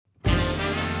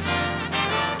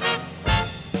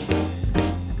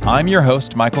I'm your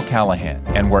host, Michael Callahan,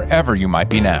 and wherever you might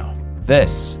be now,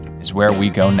 this is where we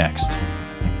go next.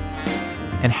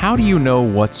 And how do you know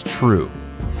what's true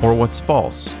or what's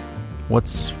false?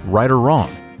 What's right or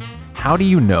wrong? How do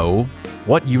you know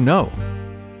what you know?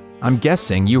 I'm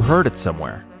guessing you heard it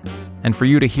somewhere. And for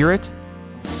you to hear it,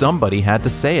 somebody had to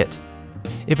say it.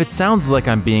 If it sounds like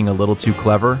I'm being a little too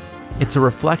clever, it's a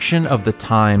reflection of the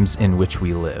times in which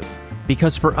we live.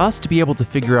 Because for us to be able to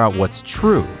figure out what's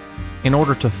true, in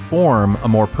order to form a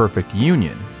more perfect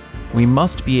union, we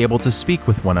must be able to speak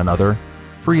with one another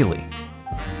freely.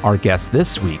 Our guest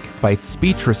this week fights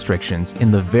speech restrictions in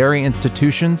the very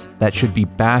institutions that should be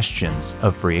bastions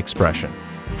of free expression.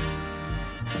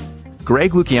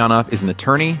 Greg Lukianoff is an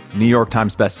attorney, New York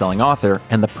Times bestselling author,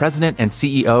 and the president and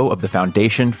CEO of the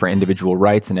Foundation for Individual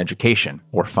Rights in Education,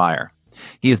 or FIRE.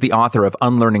 He is the author of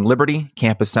Unlearning Liberty,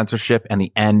 Campus Censorship, and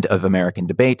the End of American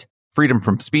Debate, Freedom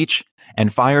from Speech,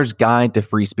 and FIRE's Guide to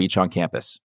Free Speech on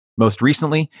Campus. Most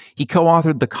recently, he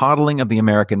co-authored The Coddling of the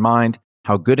American Mind,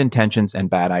 How Good Intentions and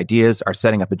Bad Ideas Are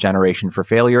Setting Up a Generation for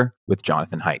Failure with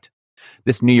Jonathan Haidt.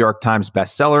 This New York Times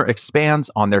bestseller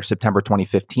expands on their September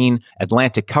 2015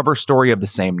 Atlantic cover story of the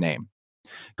same name.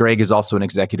 Greg is also an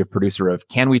executive producer of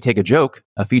Can We Take a Joke?,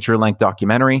 a feature-length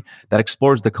documentary that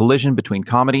explores the collision between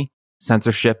comedy,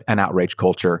 censorship, and outrage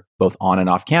culture, both on and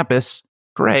off campus.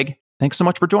 Greg, thanks so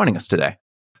much for joining us today.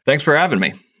 Thanks for having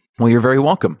me. Well, you're very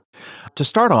welcome. To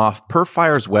start off, per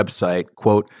FIRE's website,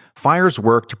 quote, FIRE's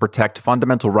work to protect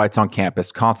fundamental rights on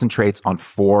campus concentrates on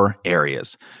 4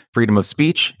 areas: freedom of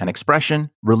speech and expression,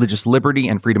 religious liberty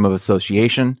and freedom of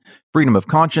association, freedom of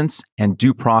conscience, and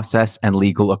due process and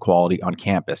legal equality on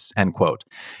campus, end quote.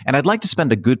 And I'd like to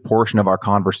spend a good portion of our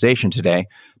conversation today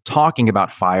talking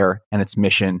about FIRE and its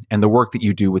mission and the work that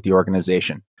you do with the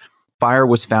organization. FIRE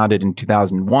was founded in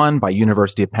 2001 by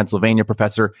University of Pennsylvania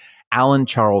professor Alan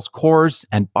Charles Kors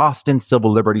and Boston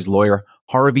civil liberties lawyer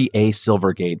Harvey A.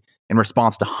 Silvergate in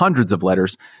response to hundreds of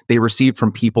letters they received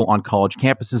from people on college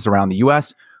campuses around the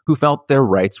U.S. who felt their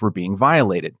rights were being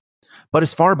violated. But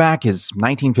as far back as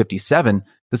 1957,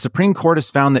 the Supreme Court has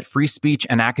found that free speech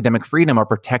and academic freedom are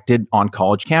protected on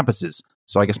college campuses.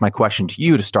 So I guess my question to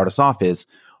you to start us off is,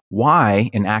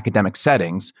 why in academic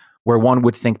settings, where one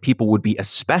would think people would be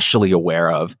especially aware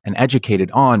of and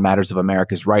educated on matters of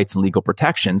America's rights and legal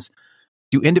protections,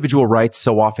 do individual rights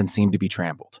so often seem to be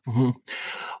trampled? Mm-hmm.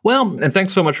 Well, and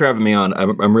thanks so much for having me on.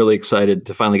 I'm really excited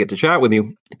to finally get to chat with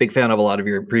you. Big fan of a lot of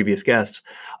your previous guests.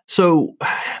 So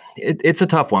it's a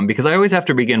tough one because I always have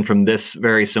to begin from this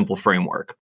very simple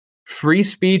framework. Free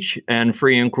speech and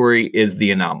free inquiry is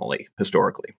the anomaly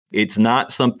historically. It's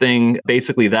not something,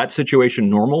 basically that situation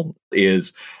normal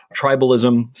is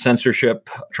tribalism, censorship,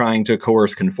 trying to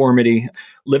coerce conformity.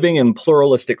 Living in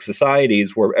pluralistic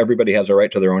societies where everybody has a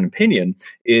right to their own opinion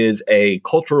is a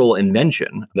cultural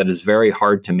invention that is very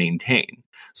hard to maintain.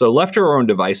 So left to our own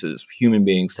devices, human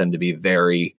beings tend to be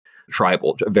very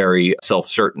tribal, very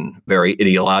self-certain, very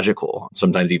ideological,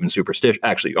 sometimes even superstitious,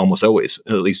 actually almost always,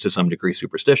 at least to some degree,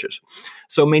 superstitious.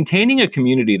 So maintaining a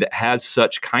community that has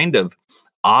such kind of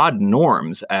odd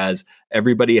norms as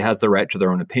everybody has the right to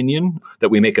their own opinion, that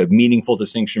we make a meaningful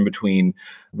distinction between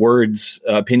words,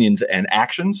 opinions, and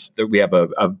actions, that we have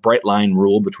a bright line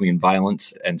rule between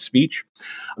violence and speech,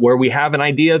 where we have an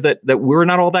idea that we're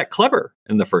not all that clever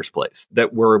in the first place,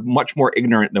 that we're much more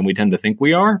ignorant than we tend to think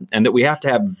we are, and that we have to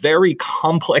have very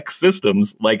complex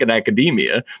systems like in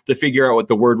academia to figure out what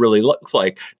the word really looks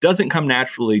like, doesn't come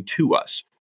naturally to us.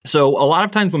 So a lot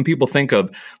of times when people think of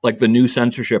like the new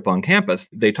censorship on campus,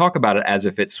 they talk about it as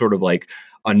if it's sort of like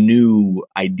a new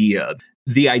idea.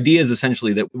 The idea is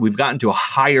essentially that we've gotten to a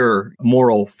higher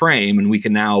moral frame and we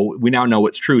now know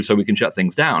what's true, so we can shut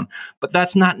things down. But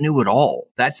that's not new at all.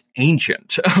 That's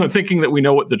ancient. Thinking that we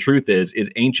know what the truth is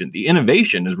ancient. The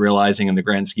innovation is realizing in the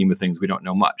grand scheme of things we don't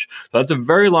know much. So that's a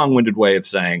very long-winded way of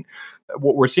saying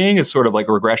what we're seeing is sort of like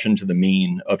a regression to the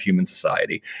mean of human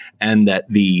society, and that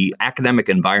the academic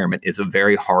environment is a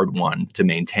very hard one to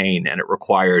maintain, and it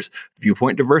requires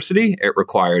viewpoint diversity. It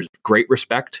requires great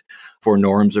respect for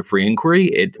norms of free inquiry.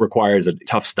 It requires a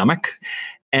tough stomach.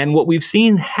 And what we've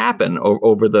seen happen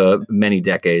over the many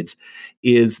decades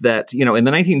is that, in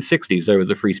the 1960s, there was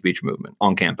a free speech movement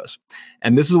on campus.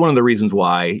 And this is one of the reasons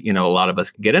why, a lot of us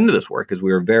get into this work, is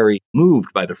we were very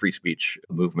moved by the free speech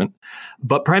movement.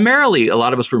 But primarily, a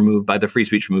lot of us were moved by the free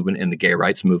speech movement in the gay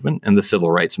rights movement and the civil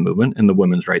rights movement and the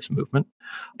women's rights movement.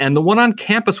 And the one on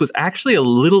campus was actually a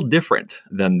little different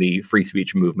than the free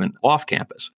speech movement off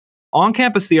campus. On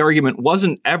campus, the argument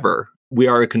wasn't ever we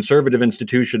are a conservative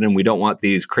institution and we don't want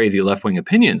these crazy left-wing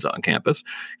opinions on campus.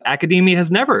 Academia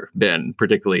has never been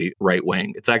particularly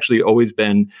right-wing. It's actually always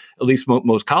been, at least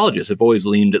most colleges have always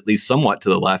leaned at least somewhat to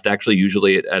the left, actually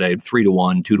usually at a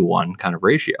 3-to-1, 2-to-1 kind of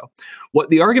ratio. What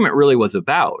the argument really was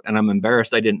about, and I'm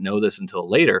embarrassed I didn't know this until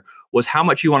later, was how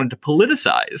much you wanted to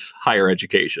politicize higher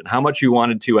education, how much you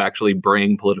wanted to actually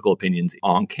bring political opinions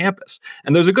on campus.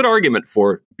 And there's a good argument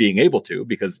for being able to,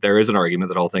 because there is an argument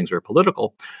that all things are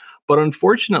political. But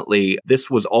unfortunately, this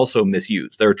was also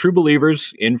misused. There are true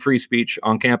believers in free speech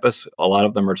on campus. A lot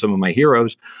of them are some of my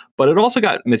heroes. But it also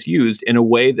got misused in a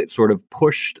way that sort of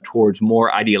pushed towards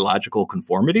more ideological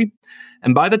conformity.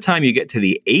 And by the time you get to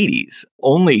the 80s,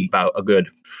 only about a good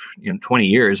 20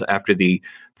 years after the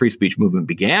free speech movement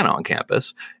began on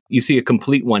campus, you see a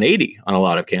complete 180 on a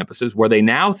lot of campuses where they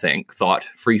now thought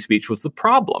free speech was the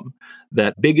problem,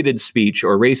 that bigoted speech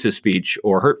or racist speech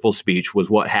or hurtful speech was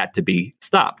what had to be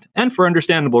stopped. And for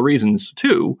understandable reasons,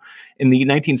 too. In the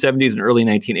 1970s and early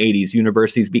 1980s,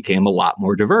 universities became a lot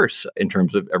more diverse in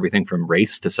terms of everything from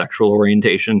race to sexual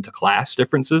orientation to class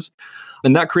differences.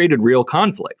 And that created real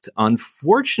conflict.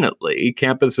 Unfortunately,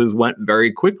 campuses went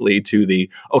very quickly to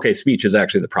speech is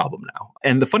actually the problem now.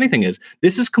 And the funny thing is,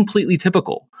 this is completely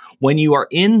typical. When you are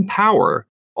in power,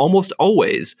 almost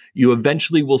always, you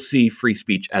eventually will see free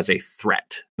speech as a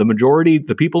threat. The majority,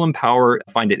 the people in power,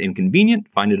 find it inconvenient,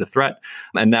 find it a threat.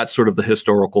 And that's sort of the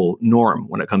historical norm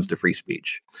when it comes to free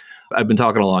speech. I've been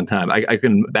talking a long time. I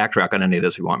can backtrack on any of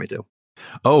this if you want me to.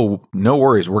 Oh, no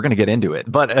worries. We're going to get into it.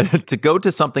 But to go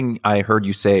to something I heard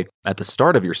you say at the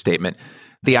start of your statement,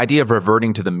 the idea of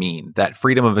reverting to the mean, that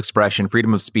freedom of expression,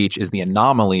 freedom of speech is the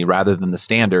anomaly rather than the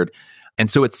standard. And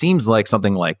so it seems like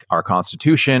something like our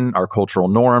Constitution, our cultural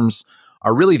norms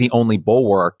are really the only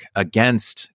bulwark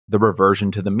against the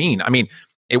reversion to the mean. I mean,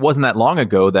 it wasn't that long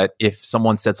ago that if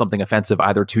someone said something offensive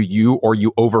either to you or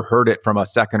you overheard it from a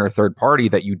second or third party,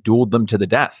 that you dueled them to the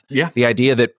death. Yeah. The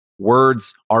idea that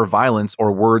words are violence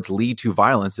or words lead to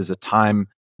violence is a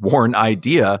time-worn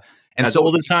idea. And as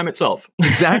old as time itself.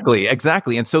 Exactly.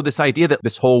 And so this idea that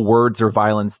this whole words or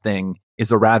violence thing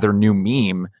is a rather new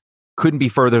meme couldn't be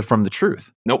further from the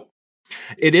truth. Nope.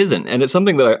 It isn't. And it's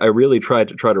something that I really try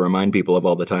to remind people of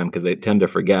all the time because they tend to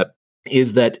forget.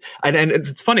 Is that, and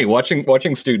it's funny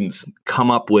watching students come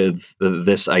up with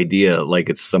this idea like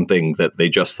it's something that they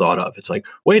just thought of. It's like,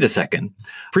 wait a second,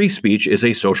 free speech is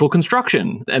a social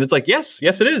construction, and it's like, yes,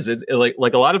 it is. It's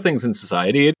like a lot of things in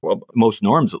society, well, most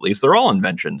norms at least, they're all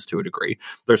inventions to a degree.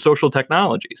 They're social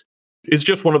technologies. It's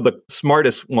just one of the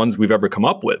smartest ones we've ever come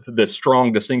up with, this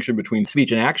strong distinction between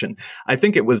speech and action. I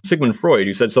think it was Sigmund Freud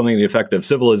who said something to the effect of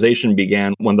civilization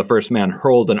began when the first man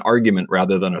hurled an argument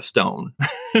rather than a stone.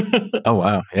 Oh,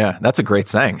 wow. Yeah, that's a great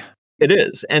saying. It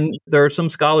is. And there are some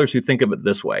scholars who think of it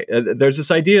this way. There's this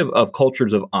idea of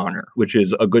cultures of honor, which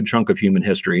is a good chunk of human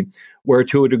history, where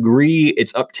to a degree,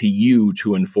 it's up to you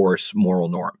to enforce moral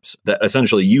norms. That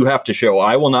essentially you have to show,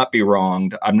 I will not be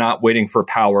wronged. I'm not waiting for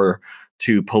power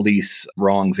to police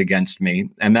wrongs against me.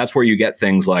 And that's where you get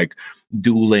things like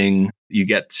dueling, you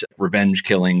get revenge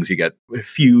killings, you get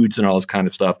feuds and all this kind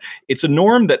of stuff. It's a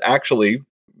norm that actually,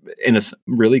 in a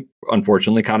really,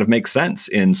 unfortunately, kind of makes sense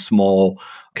in small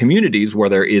communities where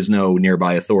there is no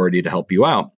nearby authority to help you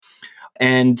out.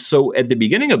 And so at the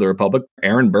beginning of the Republic,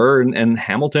 Aaron Burr and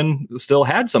Hamilton still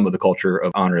had some of the culture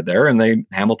of honor there. And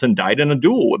Hamilton died in a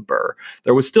duel with Burr.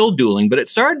 There was still dueling, but it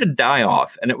started to die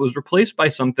off. And it was replaced by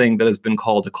something that has been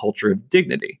called a culture of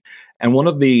dignity. And one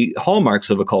of the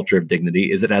hallmarks of a culture of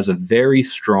dignity is it has a very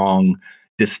strong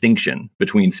distinction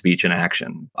between speech and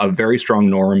action, of very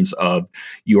strong norms of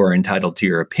you are entitled to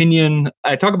your opinion.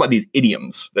 I talk about these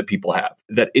idioms that people have,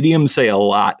 that idioms say a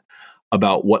lot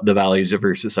about what the values of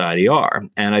your society are.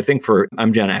 And I think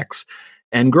I'm Gen X,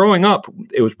 and growing up,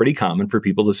 it was pretty common for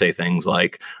people to say things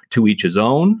like, to each his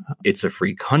own, it's a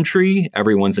free country,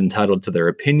 everyone's entitled to their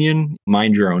opinion,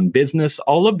 mind your own business.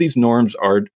 All of these norms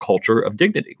are culture of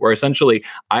dignity, where essentially,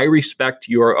 I respect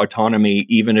your autonomy,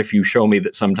 even if you show me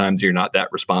that sometimes you're not that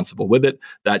responsible with it,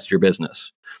 that's your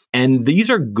business. And these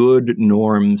are good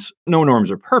norms. No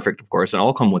norms are perfect, of course, and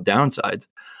all come with downsides.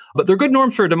 But they're good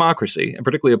norms for a democracy, and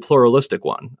particularly a pluralistic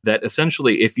one, that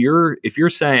essentially if you're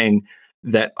saying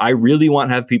that I really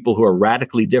want to have people who are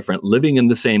radically different living in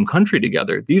the same country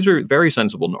together, these are very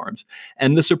sensible norms.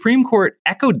 And the Supreme Court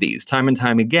echoed these time and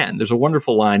time again. There's a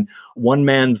wonderful line, one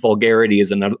man's vulgarity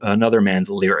is another man's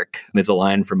lyric. It's a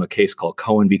line from a case called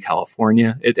Cohen v.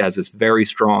 California. It has this very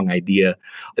strong idea.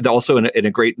 It's also in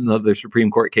another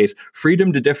Supreme Court case,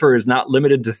 freedom to differ is not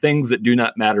limited to things that do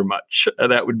not matter much.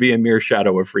 That would be a mere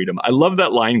shadow of freedom. I love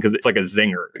that line because it's like a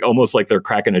zinger, almost like they're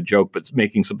cracking a joke, but it's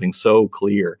making something so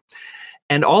clear.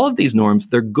 And all of these norms,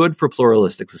 they're good for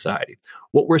pluralistic society.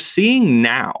 What we're seeing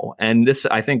now, and this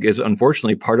I think is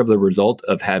unfortunately part of the result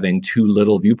of having too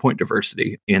little viewpoint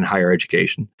diversity in higher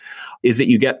education, is that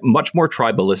you get much more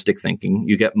tribalistic thinking,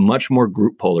 you get much more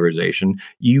group polarization,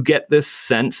 you get this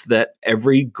sense that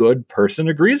every good person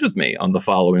agrees with me on the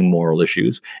following moral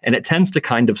issues, and it tends to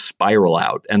kind of spiral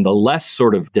out. And the less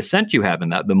sort of dissent you have in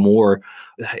that, the more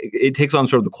it takes on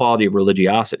sort of the quality of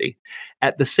religiosity.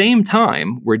 At the same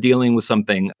time, we're dealing with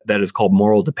something that is called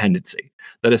moral dependency,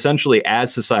 that essentially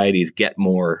as societies get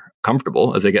more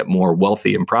comfortable, as they get more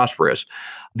wealthy and prosperous,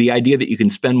 the idea that you can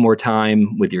spend more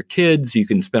time with your kids, you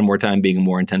can spend more time being a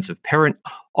more intensive parent,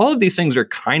 all of these things are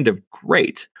kind of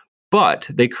great, but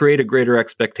they create a greater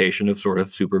expectation of sort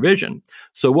of supervision.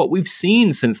 So what we've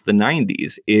seen since the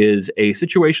 90s is a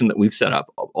situation that we've set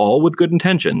up, all with good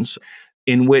intentions,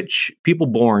 in which people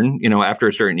born, after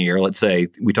a certain year, let's say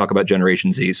we talk about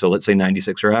Generation Z, so let's say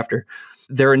 96 or after,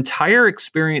 their entire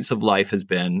experience of life has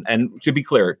been, and to be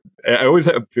clear, I always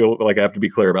feel like I have to be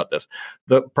clear about this.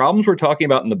 The problems we're talking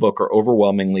about in the book are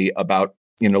overwhelmingly about,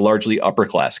 largely upper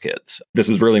class kids. This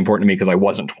is really important to me because I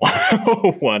wasn't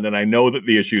one, and I know that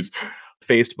the issues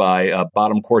faced by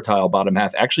bottom quartile, bottom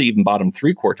half, actually even bottom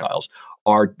 3 quartiles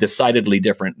are decidedly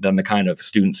different than the kind of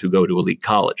students who go to elite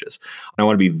colleges. I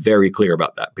want to be very clear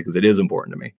about that because it is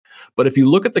important to me. But if you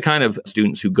look at the kind of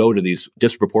students who go to these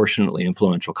disproportionately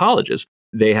influential colleges,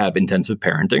 they have intensive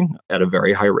parenting at a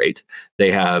very high rate. They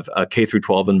have a K through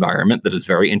 12 environment that is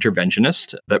very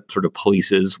interventionist, that sort of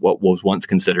polices what was once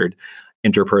considered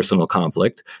interpersonal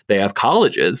conflict. They have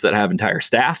colleges that have entire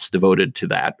staffs devoted to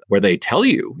that, where they tell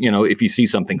you, if you see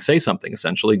something, say something,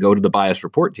 essentially, go to the bias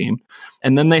report team.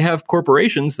 And then they have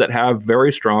corporations that have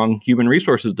very strong human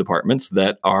resources departments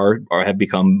that have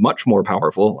become much more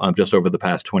powerful just over the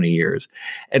past 20 years.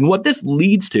 And what this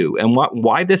leads to, and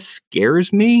why this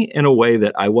scares me in a way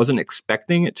that I wasn't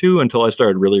expecting it to until I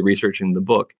started really researching the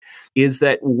book, is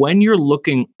that when you're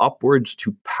looking upwards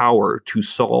to power to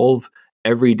solve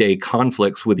everyday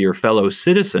conflicts with your fellow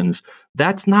citizens,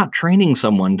 that's not training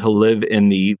someone to live in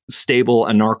the stable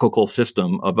anarchical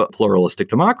system of a pluralistic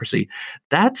democracy.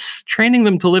 That's training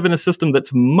them to live in a system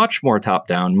that's much more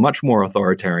top-down, much more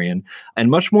authoritarian, and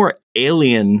much more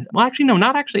alien. Well, actually, no,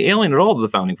 not actually alien at all to the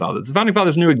Founding Fathers. The Founding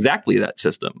Fathers knew exactly that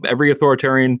system. Every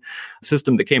authoritarian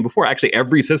system that came before, actually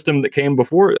every system that came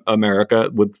before America,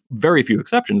 with very few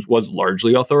exceptions, was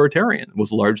largely authoritarian,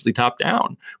 was largely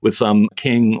top-down, with some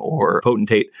king or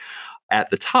potentate at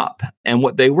the top. And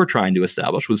what they were trying to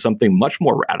establish was something much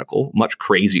more radical, much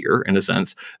crazier in a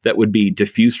sense, that would be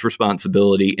diffuse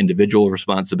responsibility, individual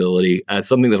responsibility, as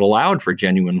something that allowed for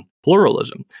genuine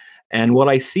pluralism. And what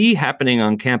I see happening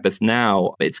on campus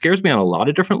now, it scares me on a lot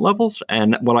of different levels.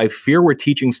 And what I fear we're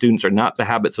teaching students are not the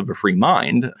habits of a free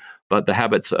mind, but the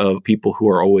habits of people who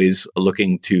are always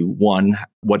looking to, one,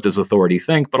 what does authority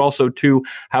think? But also, two,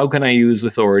 how can I use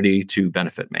authority to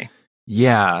benefit me?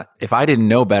 Yeah, if I didn't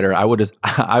know better, I would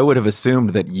have assumed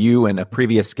that you and a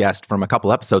previous guest from a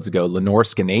couple episodes ago, Lenore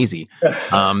Skenazy,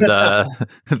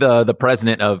 the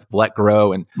president of Let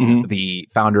Grow and the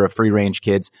founder of Free Range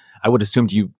Kids, I would have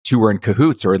assumed you two were in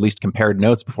cahoots or at least compared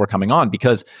notes before coming on,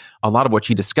 because a lot of what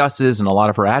she discusses and a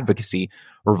lot of her advocacy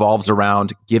revolves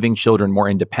around giving children more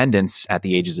independence at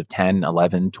the ages of 10,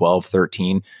 11, 12,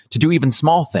 13 to do even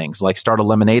small things like start a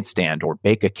lemonade stand or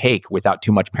bake a cake without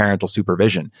too much parental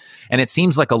supervision. And it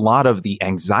seems like a lot of the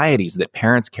anxieties that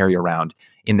parents carry around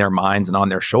in their minds and on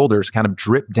their shoulders kind of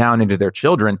drip down into their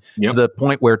children to the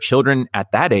point where children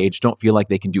at that age don't feel like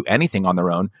they can do anything on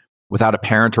their own without a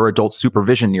parent or adult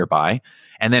supervision nearby.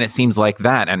 And then it seems like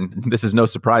that, and this is no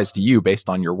surprise to you based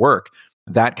on your work,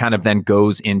 that kind of then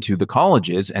goes into the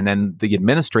colleges, and then the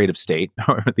administrative state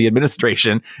or the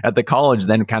administration at the college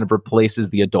then kind of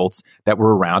replaces the adults that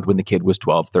were around when the kid was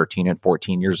 12, 13, and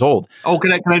 14 years old. Oh,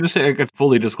 can I just say, I could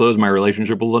fully disclose my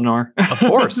relationship with Lenore? Of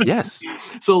course, yes.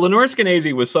 So Lenore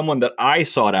Skenazy was someone that I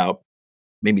sought out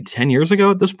maybe 10 years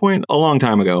ago at this point, a long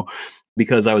time ago,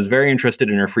 because I was very interested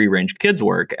in her free range kids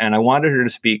work, and I wanted her to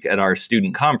speak at our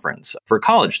student conference for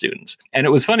college students. And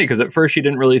it was funny because at first she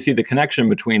didn't really see the connection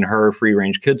between her free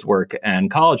range kids work and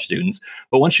college students.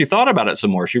 But once she thought about it some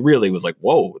more, she really was like,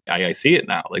 whoa, I see it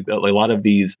now. Like a lot of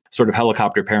these sort of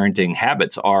helicopter parenting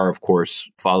habits are, of course,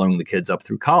 following the kids up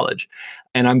through college.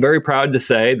 And I'm very proud to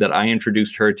say that I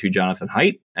introduced her to Jonathan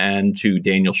Haidt, and to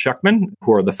Daniel Shuckman,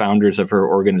 who are the founders of her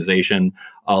organization,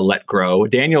 Let Grow.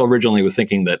 Daniel originally was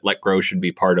thinking that Let Grow should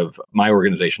be part of my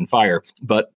organization, FIRE,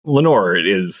 but Lenore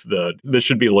this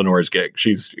should be Lenore's gig.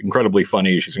 She's incredibly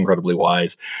funny. She's incredibly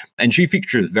wise. And she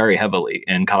features very heavily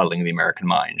in Coddling the American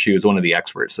Mind. She was one of the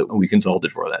experts that we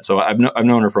consulted for that. So I've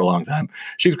known her for a long time.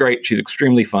 She's great. She's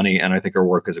extremely funny. And I think her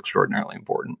work is extraordinarily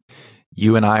important.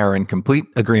 You and I are in complete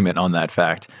agreement on that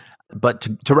fact. But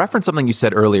to reference something you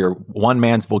said earlier, one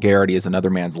man's vulgarity is another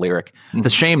man's lyric. It's a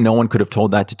shame no one could have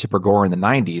told that to Tipper Gore in the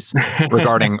 90s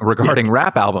regarding yes.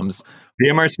 Rap albums.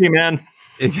 The MRC, man.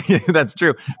 That's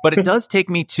true. But it does take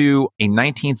me to a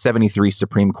 1973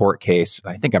 Supreme Court case.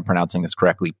 I think I'm pronouncing this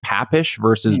correctly. Papish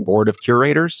versus Board of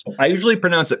Curators. I usually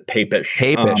pronounce it Papish.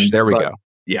 Papish. There we go.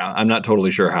 Yeah, I'm not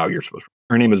totally sure how you're supposed to.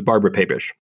 Her name is Barbara Papish.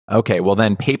 Okay, well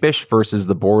then Papish versus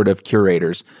the Board of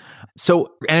Curators.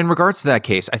 So, and in regards to that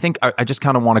case, I think I just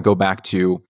kind of want to go back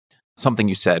to something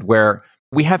you said, where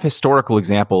we have historical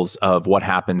examples of what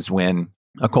happens when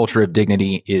a culture of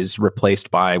dignity is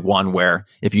replaced by one where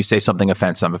if you say something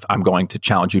offensive, I'm going to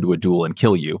challenge you to a duel and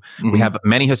kill you. Mm-hmm. We have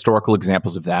many historical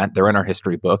examples of that. They're in our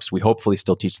history books. We hopefully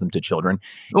still teach them to children.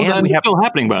 Well, and it's still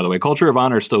happening, by the way. Culture of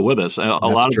honor is still with us. A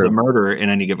lot of the murder in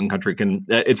any given country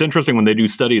it's interesting when they do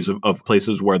studies of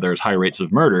places where there's high rates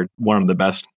of murder. One of the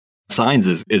best signs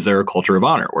is there a culture of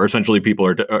honor where essentially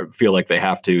people feel like they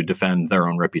have to defend their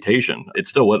own reputation. It's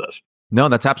still with us. No,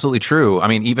 that's absolutely true. I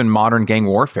mean, even modern gang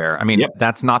warfare. I mean,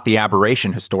 That's not the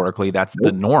aberration historically. That's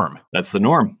the norm. That's the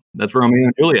norm. That's Romeo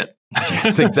and Juliet.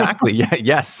 Yes, exactly. Yeah,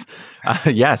 yes.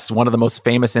 Yes. One of the most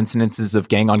famous incidences of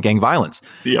gang-on-gang violence.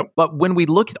 Yep. But when we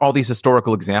look at all these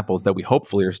historical examples that we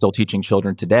hopefully are still teaching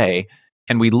children today,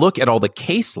 and we look at all the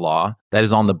case law that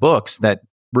is on the books that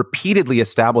repeatedly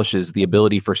establishes the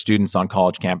ability for students on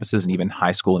college campuses and even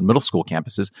high school and middle school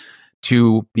campuses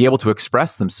to be able to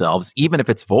express themselves, even if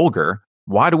it's vulgar,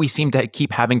 why do we seem to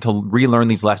keep having to relearn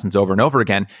these lessons over and over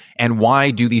again? And why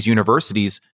do these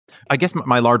universities, I guess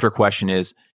my larger question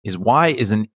is why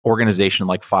is an organization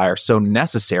like FIRE so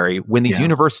necessary when these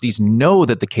universities know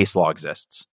that the case law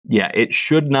exists? Yeah, it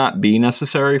should not be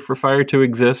necessary for FIRE to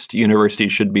exist.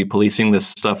 Universities should be policing this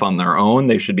stuff on their own.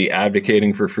 They should be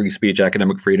advocating for free speech,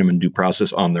 academic freedom, and due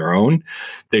process on their own.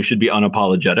 They should be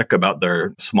unapologetic about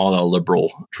their small L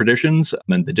liberal traditions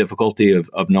and the difficulty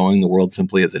of knowing the world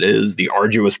simply as it is, the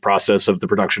arduous process of the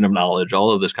production of knowledge,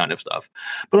 all of this kind of stuff.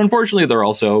 But unfortunately, they're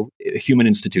also human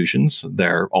institutions.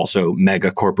 They're also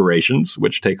mega corporations,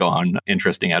 which take on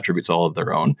interesting attributes all of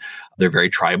their own. They're very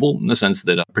tribal in the sense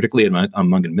that, particularly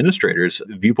among administrators,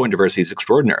 viewpoint diversity is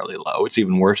extraordinarily low. It's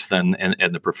even worse than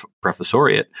in the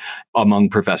professoriate. Among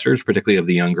professors, particularly of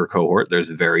the younger cohort, there's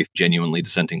very genuinely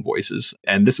dissenting voices.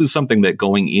 And this is something that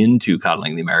going into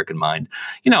Coddling the American Mind,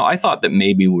 I thought that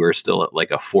maybe we were still at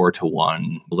like a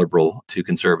 4-to-1 liberal to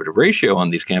conservative ratio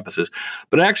on these campuses.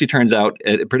 But it actually turns out,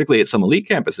 particularly at some elite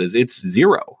campuses, it's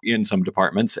 0 in some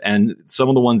departments. And some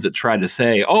of the ones that try to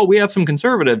say, oh, we have some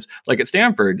conservatives, like at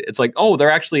Stanford, it's like, oh,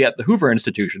 they're actually at the Hoover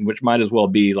Institution, which might as well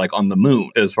be like on the moon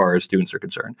as far as students are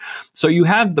concerned. So you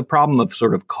have the problem of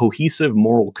sort of cohesive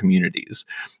moral communities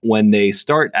when they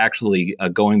start actually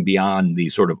going beyond the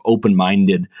sort of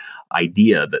open-minded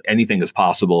idea that anything is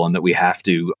possible and that we have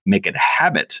to make it a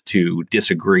habit to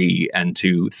disagree and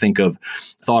to think of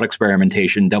thought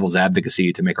experimentation, devil's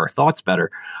advocacy to make our thoughts better,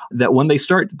 that when they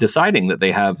start deciding that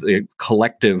they have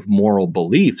collective moral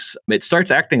beliefs, it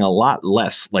starts acting a lot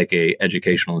less like a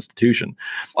educational institution.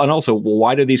 And also,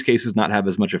 why do these cases not have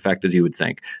as much effect as you would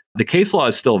think? The case law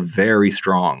is still very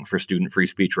strong for student free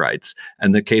speech rights,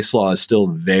 and the case law is still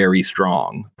very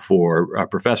strong for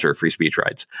professor free speech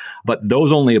rights. But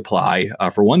those only apply,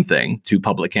 for one thing, to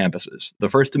public campuses. The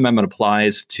First Amendment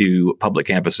applies to public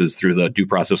campuses through the Due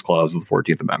Process Clause of the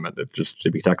 14th Amendment, just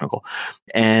to be technical.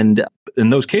 And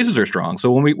those cases are strong.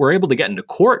 So when we're able to get into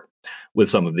court with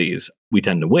some of these, we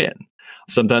tend to win.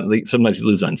 Sometimes you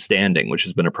lose on standing, which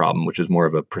has been a problem, which is more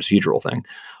of a procedural thing.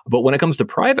 But when it comes to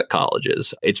private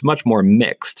colleges, it's much more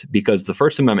mixed because the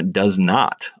First Amendment does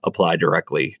not apply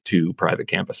directly to private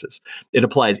campuses. It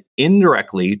applies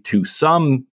indirectly to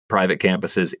some private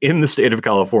campuses in the state of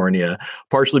California,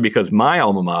 partially because my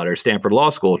alma mater, Stanford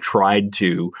Law School, tried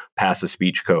to pass a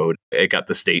speech code. It got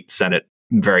the state Senate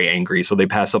very angry. So they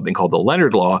passed something called the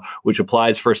Leonard Law, which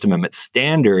applies First Amendment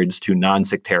standards to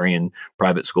non-sectarian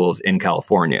private schools in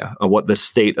California. What the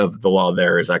state of the law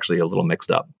there is actually a little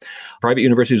mixed up. Private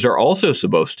universities are also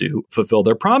supposed to fulfill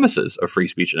their promises of free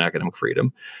speech and academic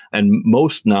freedom. And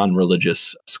most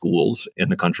non-religious schools in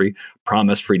the country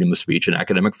promise freedom of speech and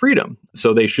academic freedom.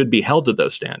 So they should be held to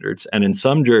those standards. And in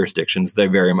some jurisdictions, they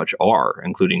very much are,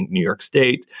 including New York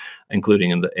State,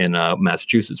 including in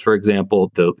Massachusetts, for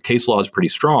example. The case law is pretty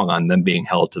strong on them being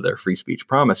held to their free speech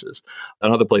promises.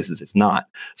 In other places, it's not.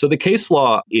 So the case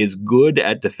law is good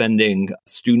at defending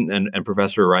student and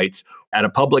professor rights at a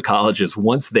public colleges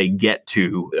once they get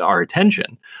to our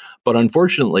attention. But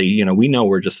unfortunately, we know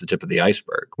we're just the tip of the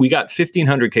iceberg. We got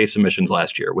 1,500 case submissions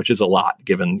last year, which is a lot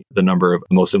given the number of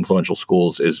most influential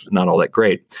schools is not all that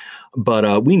great.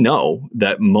 But we know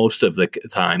that most of the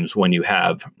times when you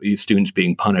have students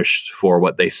being punished for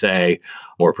what they say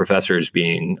or professors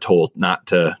being told not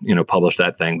to, publish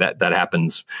that thing, that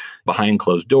happens behind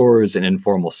closed doors in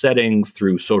informal settings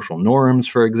through social norms,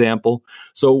 for example.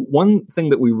 So one thing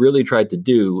that we really tried to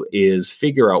do is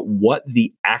figure out what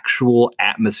the actual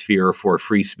atmosphere for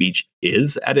free speech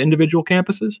is at individual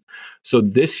campuses. So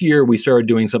this year we started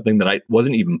doing something that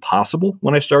wasn't even possible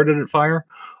when I started at FIRE.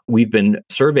 We've been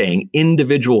surveying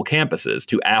individual campuses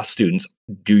to ask students,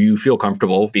 do you feel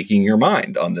comfortable speaking your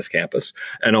mind on this campus?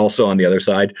 And also on the other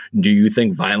side, do you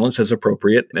think violence is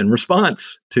appropriate in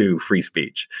response to free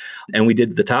speech? And we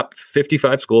did the top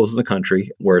 55 schools in the country.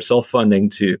 We're self-funding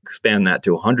to expand that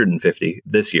to 150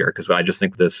 this year because I just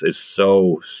think this is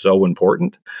so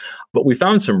important. But we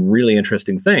found some really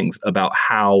interesting things about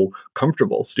how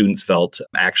comfortable students felt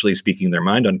actually speaking their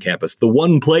mind on campus. The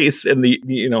one place in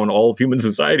in all of human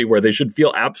society where they should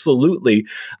feel absolutely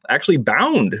actually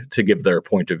bound to give their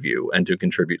point of view and to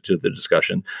contribute to the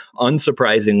discussion.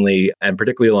 Unsurprisingly, and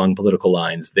particularly along political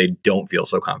lines, they don't feel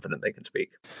so confident they can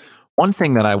speak. One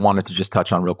thing that I wanted to just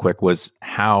touch on real quick was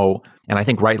how, and I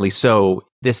think rightly so,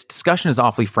 this discussion is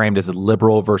awfully framed as a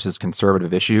liberal versus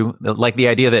conservative issue. Like the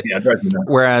idea that,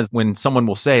 whereas when someone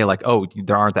will say like, oh,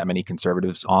 there aren't that many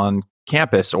conservatives on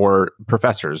campus or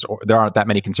professors, or there aren't that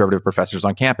many conservative professors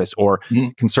on campus, or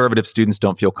conservative students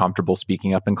don't feel comfortable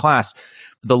speaking up in class.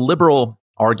 The liberal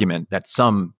argument that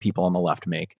some people on the left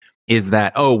make is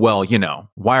that, oh, well,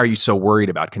 why are you so worried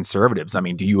about conservatives? I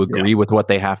mean, do you agree with what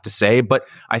they have to say? But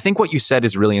I think what you said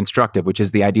is really instructive, which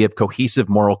is the idea of cohesive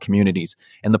moral communities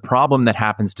and the problem that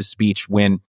happens to speech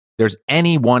when there's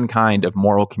any one kind of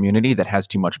moral community that has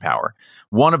too much power.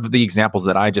 One of the examples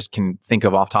that I just can think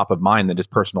of off top of mind that is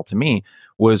personal to me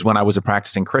was when I was a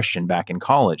practicing Christian back in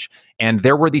college. And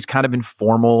there were these kind of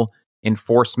informal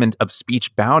enforcement of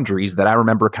speech boundaries that I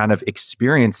remember kind of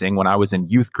experiencing when I was in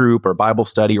youth group or Bible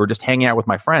study or just hanging out with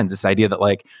my friends. This idea that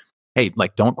like, hey,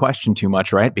 like don't question too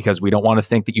much, right? Because we don't want to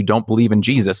think that you don't believe in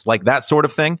Jesus, like that sort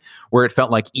of thing, where it felt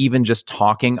like even just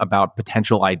talking about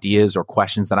potential ideas or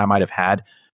questions that I might have had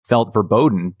felt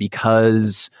verboten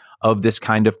because of this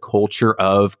kind of culture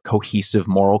of cohesive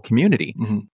moral community.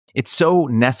 Mm-hmm. It's so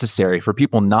necessary for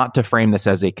people not to frame this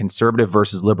as a conservative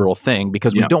versus liberal thing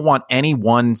because we don't want any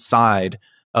one side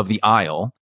of the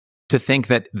aisle to think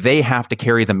that they have to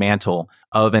carry the mantle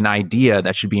of an idea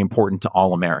that should be important to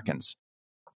all Americans.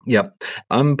 Yep.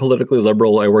 I'm politically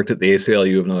liberal. I worked at the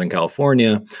ACLU of Northern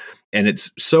California. And it's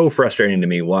so frustrating to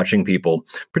me watching people,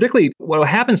 particularly what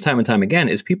happens time and time again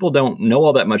is people don't know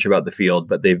all that much about the field,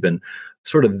 but they've been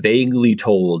sort of vaguely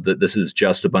told that this is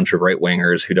just a bunch of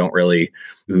right-wingers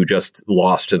who just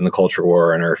lost in the culture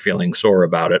war and are feeling sore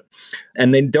about it.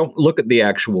 And they don't look at the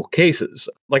actual cases.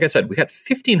 Like I said, we got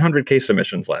 1,500 case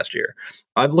submissions last year.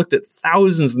 I've looked at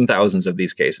thousands and thousands of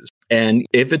these cases. And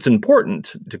if it's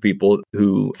important to people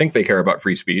who think they care about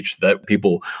free speech, that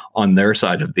people on their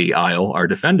side of the aisle are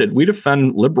defended, we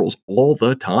defend liberals all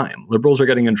the time. Liberals are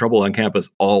getting in trouble on campus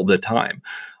all the time.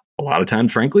 A lot of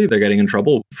times, frankly, they're getting in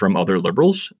trouble from other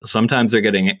liberals. Sometimes they're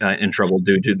getting in trouble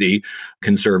due to the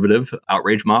conservative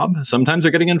outrage mob. Sometimes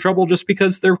they're getting in trouble just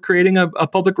because they're creating a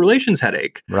public relations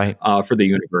headache for the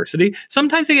university.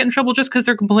 Sometimes they get in trouble just because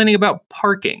they're complaining about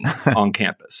parking on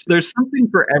campus. There's something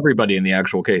for everybody in the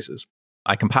actual cases.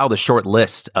 I compiled a short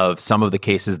list of some of the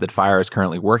cases that FIRE is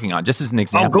currently working on, just as an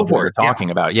example of what we're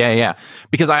talking about. Yeah.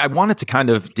 Because I wanted to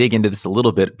kind of dig into this a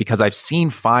little bit because I've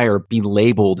seen FIRE be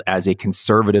labeled as a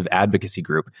conservative advocacy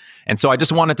group. And so I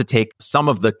just wanted to take some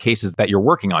of the cases that you're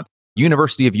working on.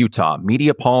 University of Utah,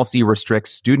 media policy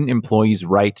restricts student employees'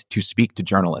 right to speak to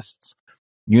journalists.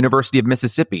 University of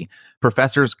Mississippi,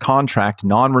 professors' contract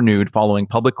non-renewed following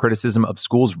public criticism of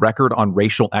school's record on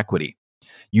racial equity.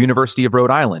 University of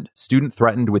Rhode Island, student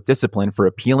threatened with discipline for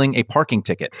appealing a parking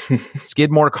ticket.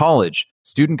 Skidmore College,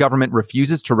 student government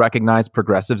refuses to recognize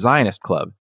Progressive Zionist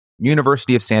Club.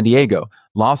 University of San Diego,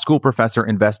 law school professor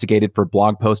investigated for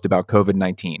blog post about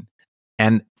COVID-19.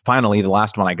 And finally, the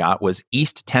last one I got was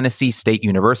East Tennessee State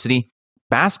University.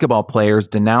 Basketball players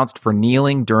denounced for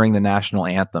kneeling during the national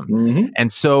anthem. Mm-hmm.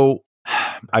 And so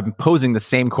I'm posing the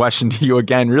same question to you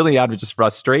again, really out of just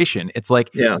frustration. It's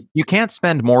like, you can't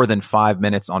spend more than 5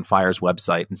 minutes on Fire's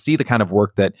website and see the kind of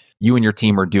work that you and your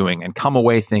team are doing and come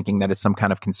away thinking that it's some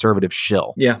kind of conservative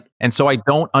shill. Yeah. And so I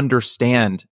don't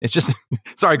understand. It's just,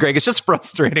 sorry, Greg, it's just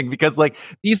frustrating because like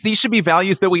these should be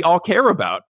values that we all care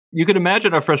about. You can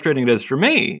imagine how frustrating it is for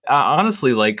me.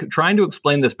 Honestly, like trying to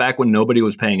explain this back when nobody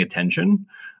was paying attention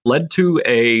led to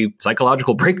a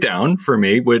psychological breakdown for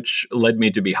me, which led me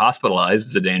to be hospitalized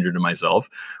as a danger to myself,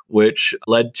 which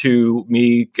led to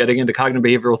me getting into cognitive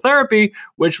behavioral therapy,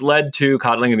 which led to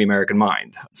coddling of the American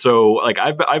mind. So like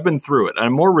I've been through it.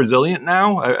 I'm more resilient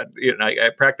now. I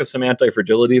practice some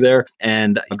anti-fragility there,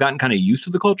 and I've gotten kind of used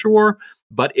to the culture war,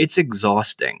 but it's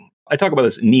exhausting. I talk about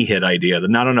this knee hit idea, the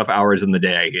not enough hours in the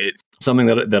day. It's something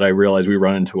that I realize we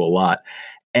run into a lot.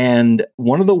 And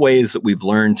one of the ways that we've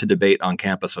learned to debate on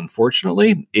campus,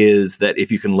 unfortunately, is that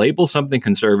if you can label something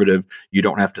conservative, you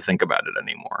don't have to think about it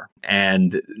anymore.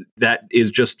 And that is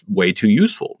just way too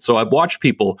useful. So I've watched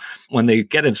people, when they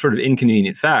get a sort of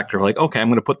inconvenient fact, are like, okay, I'm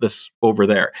going to put this over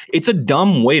there. It's a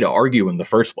dumb way to argue in the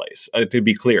first place, to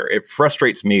be clear. It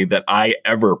frustrates me that I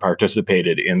ever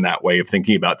participated in that way of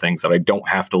thinking about things, that I don't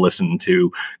have to listen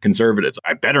to conservatives.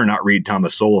 I better not read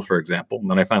Thomas Sowell, for example. And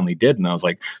then I finally did. And I was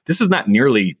like, this is not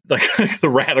nearly like the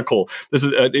radical. This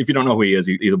is if you don't know who he is,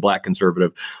 he's a black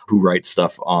conservative who writes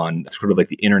stuff on sort of like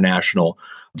the international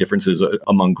differences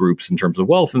among groups in terms of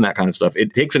wealth and that kind of stuff.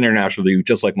 It takes an international view,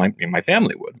 just like my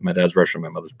family would. My dad's Russian, my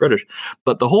mother's British.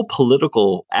 But the whole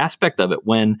political aspect of it,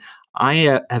 when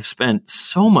I have spent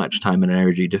so much time and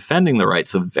energy defending the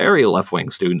rights of very left-wing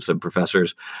students and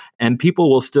professors, and people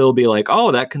will still be like,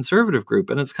 oh, that conservative group.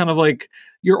 And it's kind of like,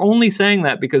 you're only saying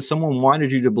that because someone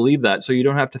wanted you to believe that, so you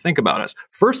don't have to think about us.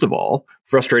 First of all,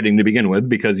 frustrating to begin with,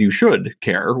 because you should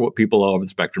care what people all over the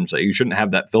spectrum say. You shouldn't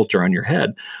have that filter on your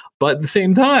head. But at the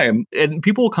same time, and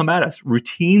people will come at us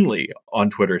routinely on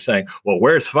Twitter saying, well,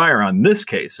 where's Fire on this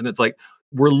case? And it's like,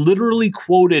 we're literally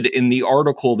quoted in the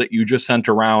article that you just sent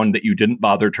around that you didn't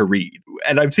bother to read.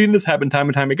 And I've seen this happen time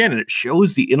and time again, and it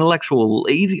shows the intellectual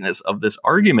laziness of this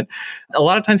argument. A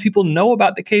lot of times people know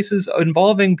about the cases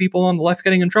involving people on the left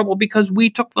getting in trouble because we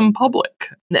took them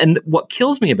public. And what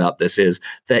kills me about this is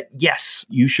that, yes,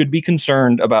 you should be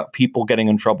concerned about people getting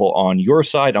in trouble on your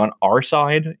side, on our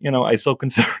side. You know, I still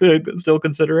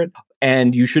consider it.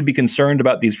 And you should be concerned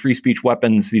about these free speech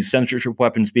weapons, these censorship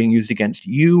weapons being used against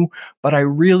you. But I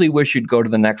really wish you'd go to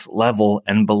the next level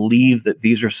and believe that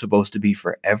these are supposed to be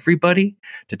for everybody,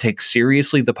 to take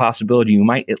seriously the possibility you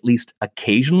might at least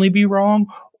occasionally be wrong,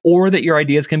 or that your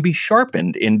ideas can be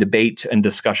sharpened in debate and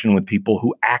discussion with people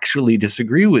who actually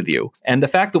disagree with you. And the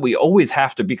fact that we always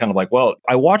have to be kind of like, well,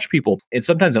 I watch people, and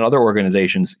sometimes in other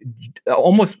organizations,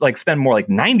 almost like spend more like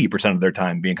 90% of their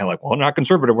time being kind of like, well,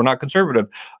 we're not conservative,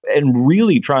 and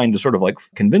really trying to sort of like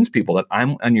convince people that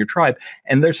I'm on your tribe.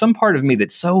 And there's some part of me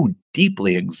that's so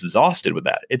deeply exhausted with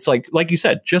that. It's like you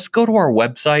said, just go to our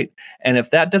website. And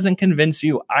if that doesn't convince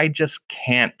you, I just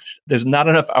can't. There's not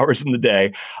enough hours in the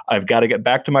day. I've got to get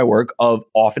back to my work of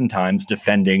oftentimes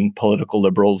defending political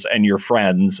liberals and your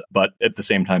friends, but at the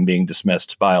same time being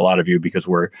dismissed by a lot of you because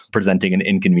we're presenting an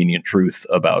inconvenient truth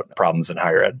about problems in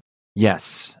higher ed.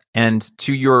 Yes. And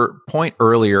to your point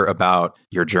earlier about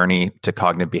your journey to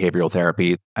cognitive behavioral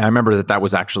therapy, I remember that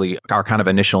was actually our kind of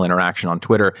initial interaction on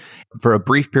Twitter. For a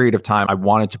brief period of time, I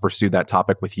wanted to pursue that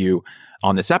topic with you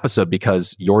on this episode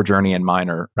because your journey and mine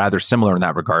are rather similar in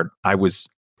that regard. I was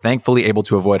thankfully able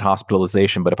to avoid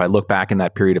hospitalization, but if I look back in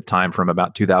that period of time from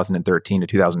about 2013 to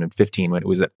 2015, when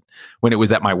it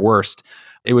was at my worst,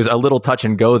 it was a little touch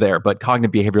and go there. But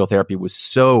cognitive behavioral therapy was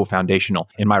so foundational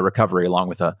in my recovery, along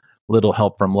with a little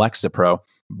help from Lexapro.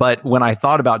 But when I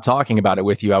thought about talking about it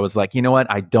with you, I was like, you know what?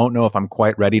 I don't know if I'm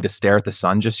quite ready to stare at the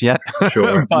sun just yet.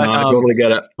 Sure. But, no, I totally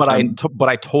get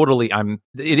it.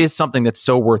 It is something that's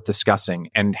so worth discussing,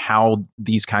 and how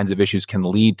these kinds of issues can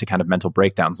lead to kind of mental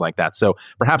breakdowns like that. So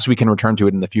perhaps we can return to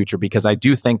it in the future, because I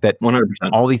do think that 100%.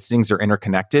 All these things are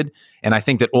interconnected. And I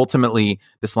think that ultimately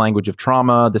this language of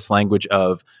trauma, this language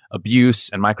of abuse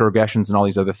and microaggressions and all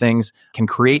these other things can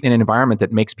create an environment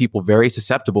that makes people very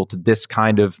susceptible to this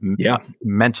kind of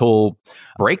mental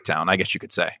breakdown, I guess you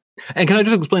could say. And can I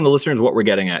just explain to listeners what we're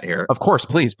getting at here? Of course,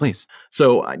 please, please.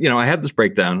 So, I had this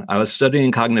breakdown. I was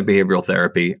studying cognitive behavioral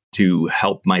therapy to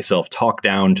help myself talk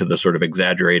down to the sort of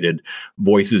exaggerated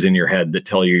voices in your head that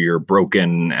tell you you're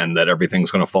broken and that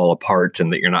everything's going to fall apart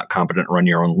and that you're not competent to run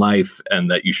your own life and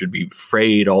that you should be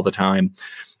afraid all the time.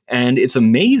 And it's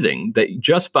amazing that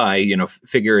just by,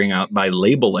 figuring out, by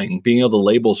labeling, being able to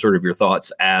label sort of your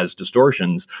thoughts as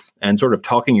distortions and sort of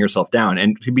talking yourself down.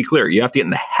 And to be clear, you have to get in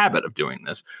the habit of doing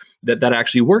this, that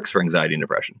actually works for anxiety and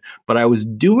depression. But I was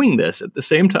doing this at the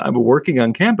same time working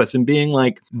on campus and being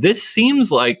like, this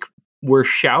seems like we're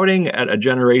shouting at a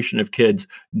generation of kids,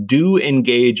 do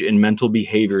engage in mental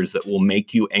behaviors that will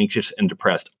make you anxious and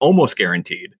depressed, almost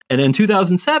guaranteed. And in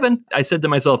 2007, I said to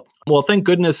myself, well, thank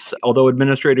goodness, although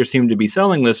administrators seem to be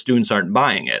selling this, students aren't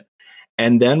buying it.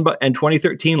 And then in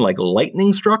 2013, like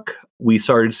lightning struck, we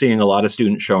started seeing a lot of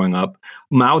students showing up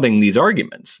mouthing these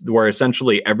arguments where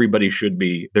essentially there should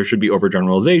be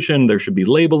overgeneralization, there should be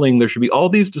labeling, there should be all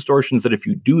these distortions that if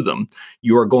you do them,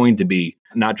 you are going to be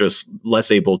not just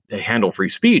less able to handle free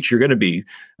speech, you're going to be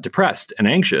depressed and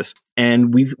anxious.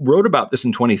 And we wrote about this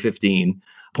in 2015,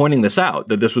 pointing this out,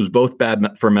 that this was both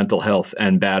bad for mental health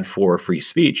and bad for free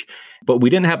speech. But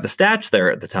we didn't have the stats there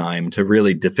at the time to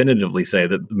really definitively say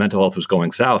that mental health was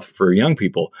going south for young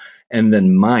people. And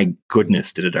then, my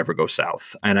goodness, did it ever go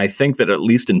south? And I think that at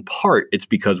least in part, it's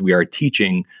because we are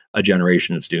teaching a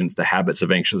generation of students the habits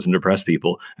of anxious and depressed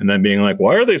people, and then being like,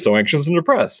 why are they so anxious and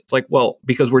depressed? It's like, well,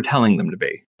 because we're telling them to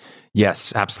be.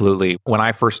 Yes, absolutely. When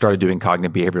I first started doing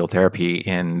cognitive behavioral therapy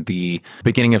in the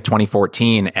beginning of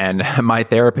 2014, and my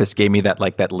therapist gave me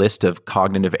that list of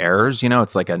cognitive errors,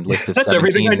 it's like a list of That's 17,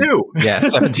 everything I do. Yeah,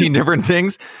 17 different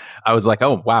things. I was like,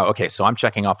 oh, wow. Okay. So I'm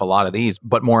checking off a lot of these.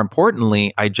 But more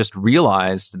importantly, I just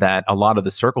realized that a lot of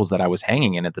the circles that I was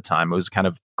hanging in at the time, it was kind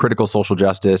of critical social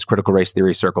justice, critical race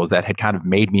theory circles that had kind of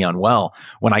made me unwell.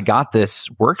 When I got this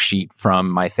worksheet from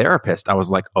my therapist, I was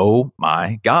like, oh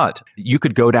my God, you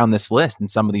could go down this list in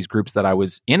some of these groups that I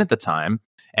was in at the time.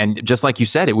 And just like you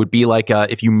said, it would be like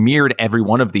if you mirrored every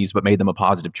one of these, but made them a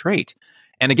positive trait.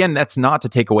 And again, that's not to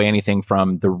take away anything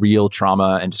from the real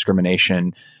trauma and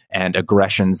discrimination and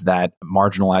aggressions that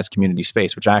marginalized communities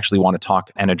face, which I actually want to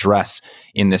talk and address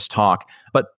in this talk.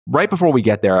 But right before we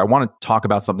get there, I want to talk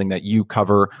about something that you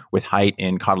cover with Haidt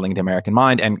in Coddling the American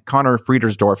Mind, and Connor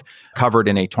Friedersdorf covered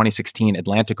in a 2016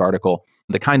 Atlantic article,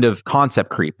 the kind of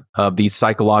concept creep of these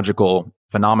psychological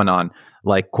phenomenon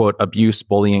like, quote, abuse,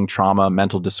 bullying, trauma,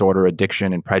 mental disorder,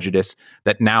 addiction, and prejudice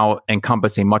that now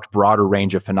encompass a much broader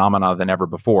range of phenomena than ever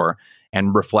before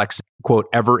and reflects, quote,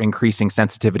 ever increasing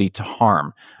sensitivity to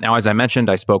harm. Now, as I mentioned,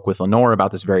 I spoke with Lenore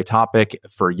about this very topic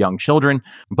for young children,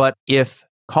 but if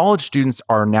college students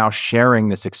are now sharing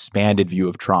this expanded view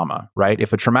of trauma, right?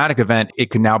 If a traumatic event,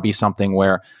 it could now be something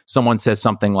where someone says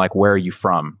something like, where are you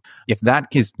from? If that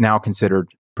is now considered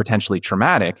potentially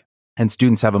traumatic, and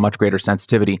students have a much greater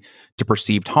sensitivity to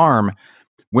perceived harm,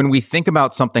 when we think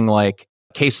about something like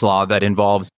case law that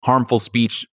involves harmful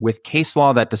speech with case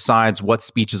law that decides what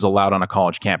speech is allowed on a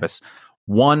college campus,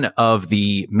 one of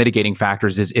the mitigating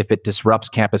factors is if it disrupts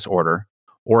campus order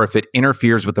or if it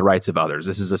interferes with the rights of others.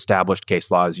 This is established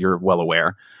case law, as you're well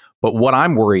aware. But what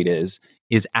I'm worried is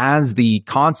as the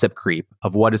concept creep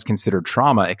of what is considered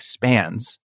trauma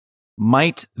expands,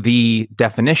 might the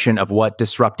definition of what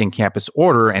disrupting campus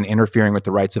order and interfering with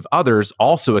the rights of others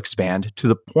also expand to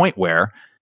the point where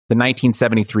the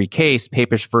 1973 case,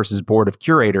 Papish versus Board of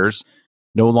Curators,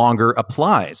 no longer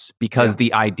applies because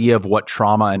the idea of what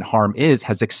trauma and harm is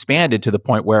has expanded to the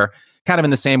point where, kind of in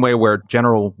the same way where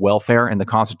general welfare in the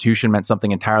Constitution meant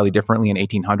something entirely differently in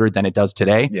 1800 than it does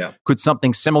today, could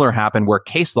something similar happen where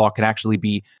case law could actually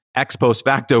be ex post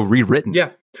facto rewritten? Yeah.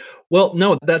 Well,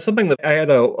 no, that's something that I had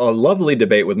a lovely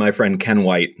debate with my friend Ken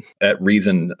White at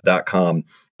Reason.com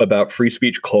about free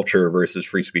speech culture versus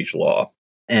free speech law.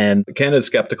 And Ken is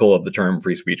skeptical of the term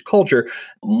free speech culture,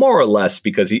 more or less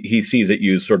because he sees it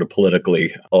used sort of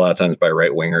politically a lot of times by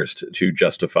right-wingers to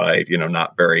justify,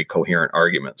 not very coherent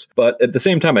arguments. But at the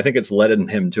same time, I think it's led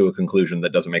him to a conclusion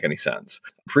that doesn't make any sense.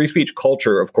 Free speech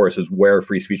culture, of course, is where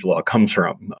free speech law comes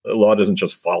from. Law doesn't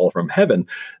just fall from heaven.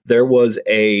 There was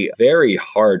a very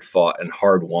hard-fought and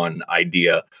hard-won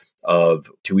idea of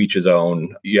to each his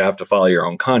own, you have to follow your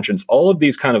own conscience. All of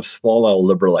these kind of small L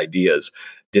liberal ideas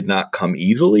did not come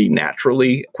easily,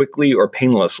 naturally, quickly, or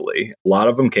painlessly. A lot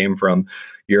of them came from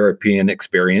European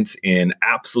experience in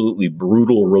absolutely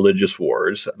brutal religious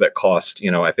wars that cost,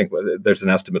 I think there's an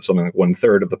estimate, something like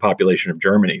 1/3 of the population of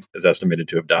Germany is estimated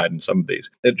to have died in some of these.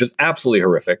 It's just absolutely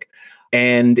horrific.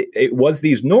 And it was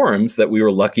these norms that we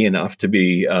were lucky enough to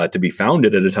be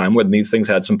founded at a time when these things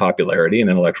had some popularity in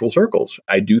intellectual circles.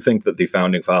 I do think that the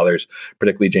founding fathers,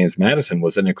 particularly James Madison,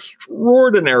 was an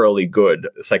extraordinarily good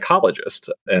psychologist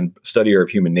and studier of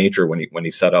human nature when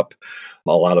he set up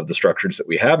a lot of the structures that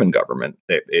we have in government.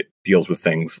 It deals with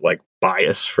things like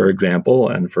bias, for example,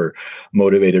 and for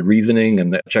motivated reasoning,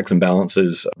 and the checks and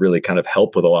balances really kind of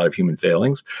help with a lot of human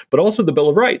failings. But also the Bill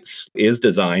of Rights is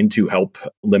designed to help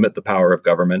limit the power of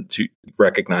government, to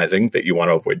recognizing that you want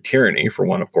to avoid tyranny, for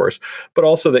one, of course, but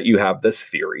also that you have this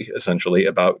theory, essentially,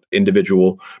 about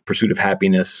individual pursuit of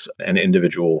happiness and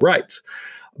individual rights.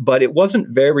 But it wasn't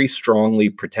very strongly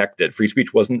protected. Free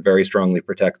speech wasn't very strongly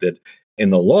protected in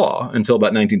the law until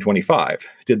about 1925.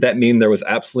 Did that mean there was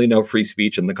absolutely no free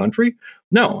speech in the country?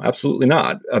 No, absolutely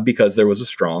not, because there was a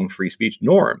strong free speech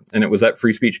norm. And it was that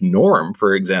free speech norm,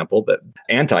 for example, that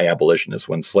anti-abolitionists,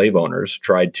 when slave owners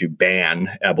tried to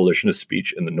ban abolitionist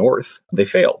speech in the North, they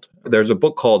failed. There's a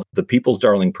book called The People's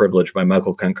Darling Privilege by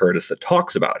Michael Kent Curtis that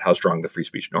talks about how strong the free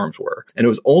speech norms were. And it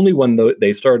was only when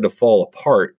they started to fall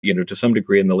apart, to some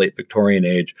degree in the late Victorian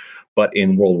age, but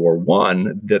in World War I,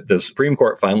 that the Supreme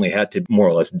Court finally had to more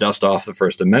or less dust off the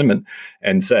First Amendment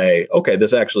and say, okay,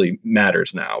 this actually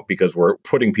matters now because we're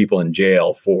putting people in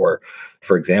jail for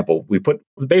example, we put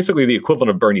basically the equivalent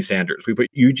of Bernie Sanders. We put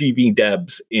UGV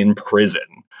Debs in prison.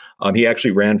 He actually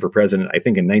ran for president, I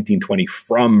think, in 1920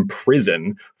 from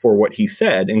prison for what he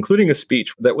said, including a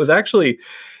speech that was actually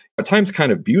at times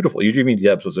kind of beautiful. Eugene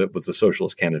Debs was a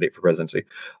socialist candidate for presidency,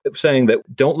 saying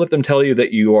that don't let them tell you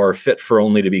that you are fit for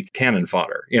only to be cannon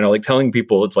fodder. Like telling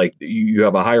people it's like you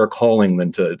have a higher calling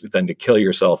than to kill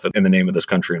yourself in the name of this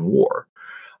country in war.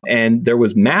 And there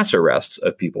was mass arrests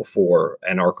of people for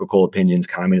anarchical opinions,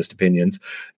 communist opinions.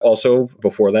 Also,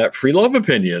 before that, free love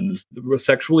opinions,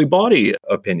 sexually body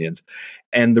opinions.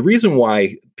 And the reason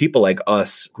why people like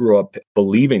us grew up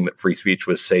believing that free speech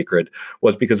was sacred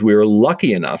was because we were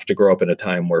lucky enough to grow up in a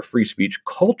time where free speech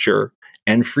culture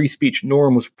and free speech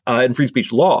norm was and free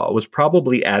speech law was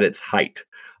probably at its height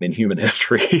in human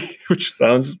history, which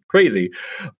sounds crazy,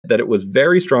 that it was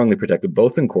very strongly protected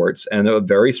both in courts and a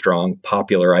very strong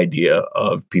popular idea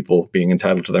of people being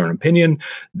entitled to their own opinion,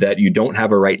 that you don't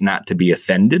have a right not to be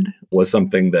offended was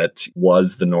something that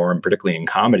was the norm, particularly in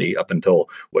comedy, up until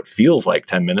what feels like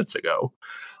 10 minutes ago.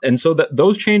 And so that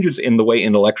those changes in the way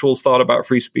intellectuals thought about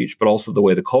free speech, but also the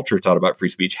way the culture thought about free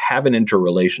speech, have an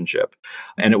interrelationship.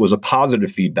 And it was a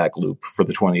positive feedback loop for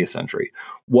the 20th century.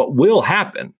 What will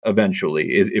happen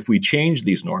eventually is if we change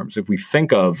these norms, if we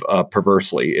think of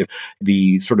perversely, if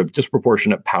the sort of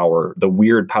disproportionate power, the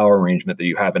weird power arrangement that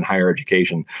you have in higher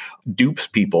education dupes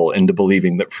people into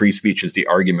believing that free speech is the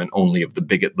argument only of the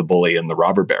bigot, the bully, and the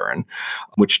robber baron,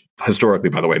 which historically,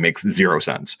 by the way, makes zero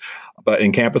sense. But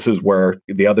in campuses where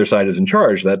the other side is in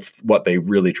charge, that's what they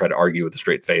really try to argue with a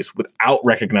straight face without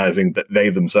recognizing that they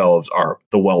themselves are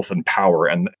the wealth and power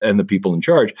and the people in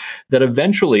charge. That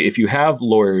eventually, if you have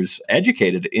lawyers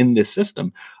educated in this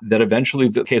system, that eventually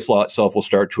the case law itself will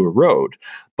start to erode.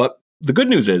 But the good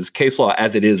news is case law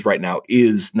as it is right now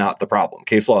is not the problem.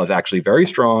 Case law is actually very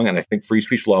strong, and I think free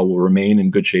speech law will remain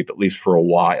in good shape at least for a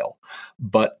while.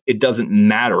 But it doesn't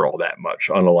matter all that much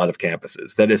on a lot of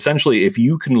campuses. That essentially, if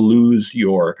you can lose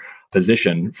your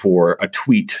position for a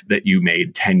tweet that you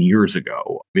made 10 years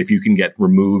ago, if you can get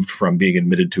removed from being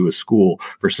admitted to a school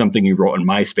for something you wrote on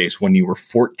MySpace when you were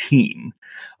 14,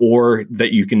 or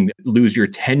that you can lose your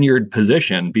tenured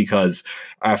position because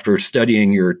after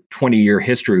studying your 20-year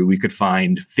history, we could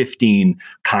find 15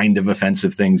 kind of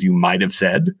offensive things you might have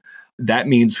said. That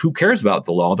means who cares about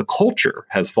the law? The culture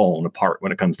has fallen apart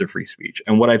when it comes to free speech.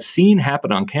 And what I've seen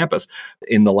happen on campus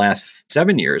in the last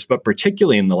 7 years, but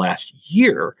particularly in the last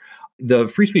year, the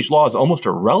free speech law is almost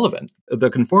irrelevant.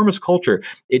 The conformist culture,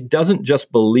 it doesn't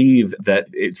just believe that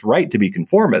it's right to be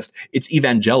conformist, it's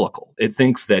evangelical. It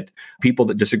thinks that people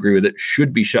that disagree with it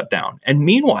should be shut down. And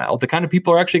meanwhile, the kind of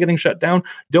people who are actually getting shut down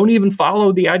don't even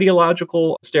follow the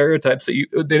ideological stereotypes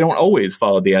they don't always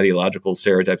follow the ideological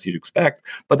stereotypes you'd expect.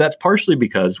 But that's partially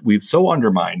because we've so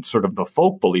undermined sort of the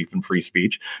folk belief in free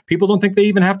speech, people don't think they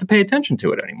even have to pay attention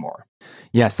to it anymore.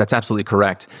 Yes, that's absolutely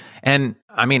correct. And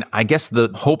I mean, I guess the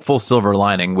hopeful silver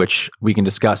lining, which we can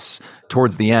discuss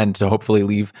towards the end to hopefully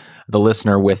leave the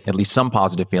listener with at least some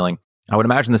positive feeling, I would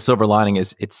imagine the silver lining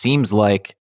is it seems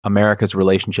like America's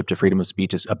relationship to freedom of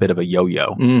speech is a bit of a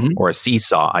yo-yo or a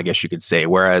seesaw, I guess you could say.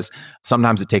 Whereas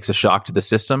sometimes it takes a shock to the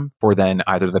system for then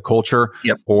either the culture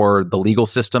or the legal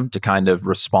system to kind of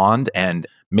respond and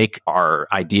make our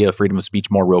idea of freedom of speech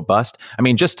more robust. I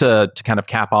mean, just to kind of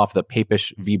cap off the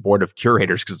Papish v. Board of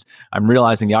Curators, because I'm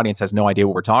realizing the audience has no idea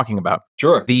what we're talking about.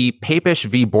 Sure. The Papish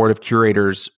v. Board of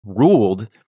Curators ruled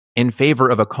in favor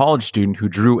of a college student who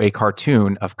drew a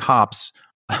cartoon of cops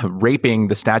raping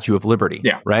the Statue of Liberty,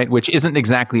 right? Which isn't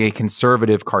exactly a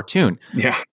conservative cartoon.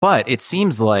 Yeah. But it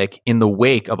seems like in the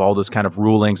wake of all those kind of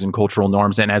rulings and cultural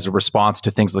norms, and as a response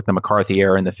to things like the McCarthy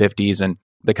era in the 50s and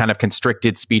the kind of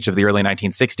constricted speech of the early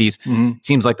 1960s, it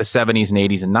seems like the 70s and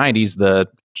 80s and 90s, the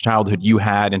childhood you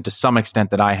had, and to some extent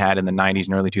that I had in the 90s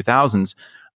and early 2000s,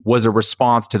 was a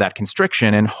response to that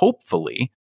constriction. And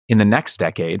hopefully, in the next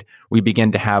decade, we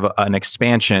begin to have an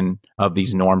expansion of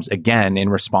these norms again in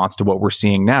response to what we're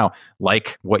seeing now,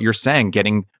 like what you're saying,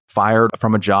 getting fired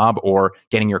from a job or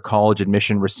getting your college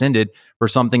admission rescinded for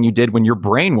something you did when your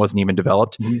brain wasn't even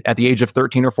developed at the age of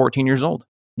 13 or 14 years old.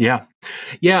 Yeah.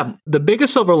 Yeah. The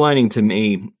biggest silver lining to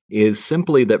me is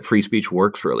simply that free speech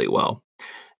works really well.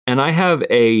 And I have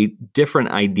a different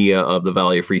idea of the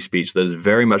value of free speech that is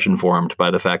very much informed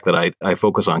by the fact that I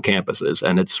focus on campuses,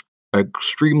 and it's an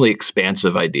extremely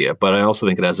expansive idea, but I also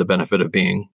think it has the benefit of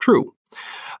being true.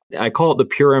 I call it the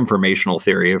pure informational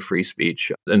theory of free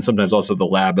speech, and sometimes also the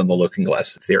lab and the looking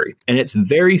glass theory. And it's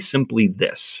very simply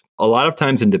this. A lot of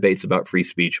times in debates about free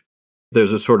speech,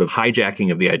 there's a sort of hijacking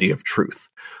of the idea of truth,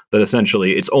 that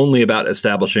essentially it's only about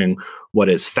establishing what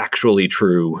is factually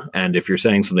true, and if you're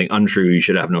saying something untrue, you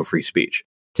should have no free speech.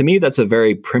 To me, that's a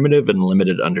very primitive and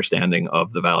limited understanding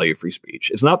of the value of free speech.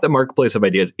 It's not that Marketplace of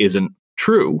Ideas isn't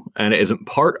true and it isn't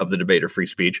part of the debate of free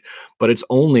speech, but it's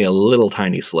only a little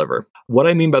tiny sliver. What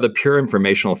I mean by the pure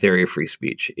informational theory of free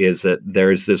speech is that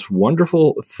there's this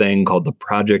wonderful thing called the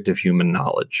project of human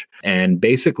knowledge. And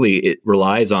basically it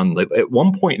relies on, at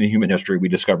one point in human history, we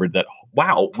discovered that,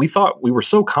 wow, we thought we were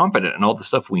so confident in all the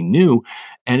stuff we knew.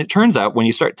 And it turns out when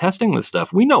you start testing this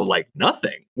stuff, we know like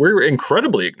nothing. We're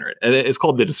incredibly ignorant. And it's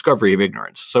called the discovery of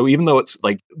ignorance. So even though it's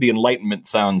like the Enlightenment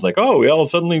sounds like, oh, we all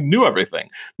suddenly knew everything.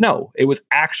 No, it was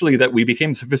actually that we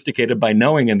became sophisticated by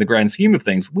knowing in the grand scheme of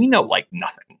things, we know like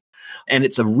nothing. And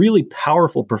it's a really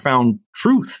powerful, profound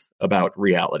truth about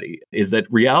reality, is that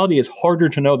reality is harder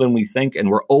to know than we think. And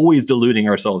we're always deluding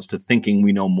ourselves to thinking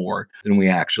we know more than we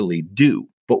actually do.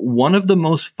 But one of the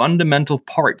most fundamental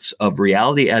parts of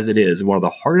reality as it is, one of the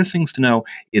hardest things to know,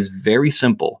 is very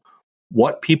simple.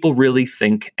 What people really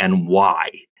think and why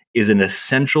is an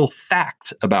essential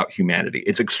fact about humanity.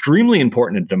 It's extremely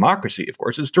important in democracy, of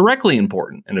course. It's directly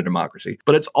important in a democracy,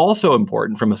 but it's also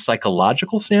important from a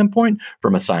psychological standpoint,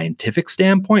 from a scientific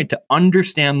standpoint, to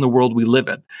understand the world we live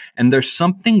in. And there's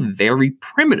something very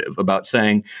primitive about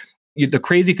saying, the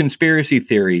crazy conspiracy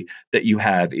theory that you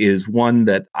have is one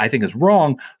that I think is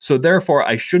wrong, so therefore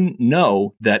I shouldn't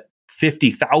know that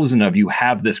 50,000 of you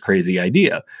have this crazy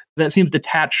idea. That seems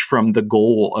detached from the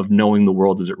goal of knowing the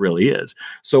world as it really is.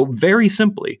 So very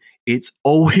simply, it's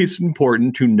always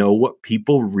important to know what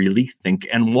people really think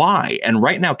and why. And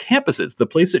right now, campuses, the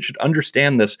place that should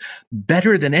understand this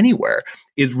better than anywhere,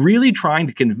 is really trying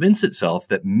to convince itself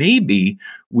that maybe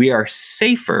we are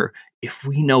safer if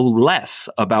we know less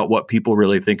about what people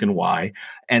really think and why.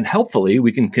 And helpfully,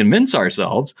 we can convince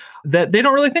ourselves that they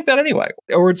don't really think that anyway,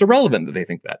 or it's irrelevant that they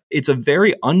think that. It's a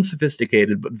very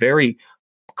unsophisticated, but very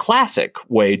classic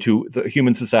way to the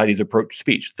human society's approach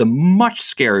speech. The much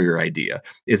scarier idea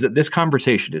is that this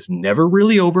conversation is never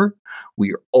really over.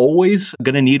 We are always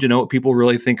going to need to know what people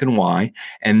really think and why.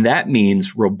 And that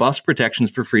means robust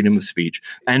protections for freedom of speech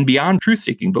and beyond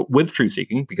truth-seeking, but with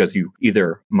truth-seeking, because you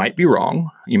either might be wrong,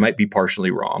 you might be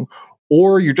partially wrong,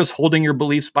 or you're just holding your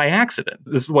beliefs by accident.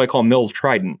 This is what I call Mill's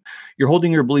trident. You're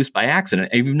holding your beliefs by accident,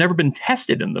 and you've never been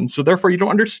tested in them, so therefore you don't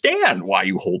understand why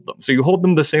you hold them. So you hold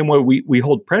them the same way we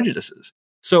hold prejudices.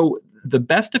 So the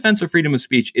best defense of freedom of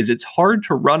speech is it's hard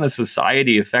to run a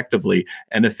society effectively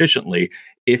and efficiently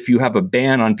if you have a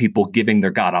ban on people giving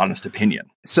their God-honest opinion.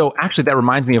 So actually, that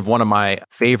reminds me of one of my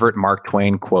favorite Mark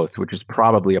Twain quotes, which is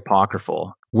probably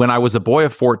apocryphal. When I was a boy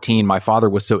of 14, my father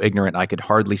was so ignorant I could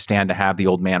hardly stand to have the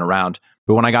old man around.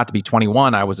 But when I got to be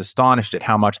 21, I was astonished at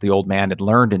how much the old man had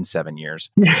learned in 7 years.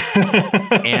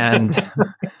 And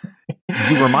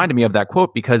you reminded me of that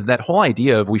quote because that whole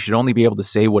idea of we should only be able to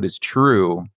say what is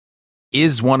true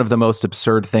is one of the most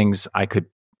absurd things I could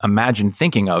imagine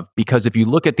thinking of. Because if you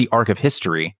look at the arc of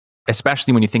history,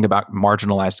 especially when you think about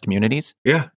marginalized communities,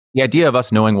 the idea of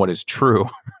us knowing what is true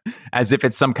as if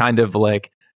it's some kind of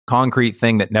like concrete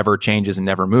thing that never changes and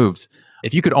never moves.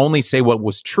 If you could only say what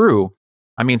was true,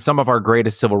 I mean, some of our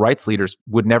greatest civil rights leaders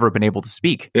would never have been able to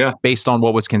speak Yeah. based on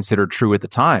what was considered true at the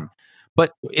time.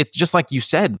 But it's just like you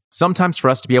said, sometimes for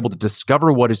us to be able to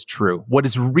discover what is true, what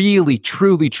is really,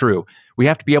 truly true, we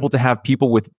have to be able to have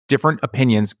people with different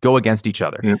opinions go against each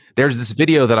other. Yeah. There's this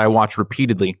video that I watch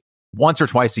repeatedly, once or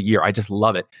twice a year. I just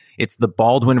love it. It's the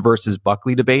Baldwin versus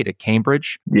Buckley debate at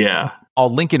Cambridge. Yeah.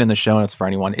 I'll link it in the show notes for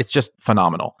anyone. It's just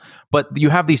phenomenal. But you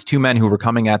have these two men who were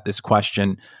coming at this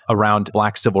question around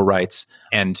Black civil rights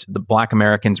and the Black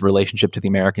Americans' relationship to the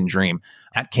American dream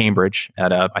at Cambridge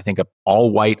at I think, an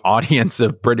all-white audience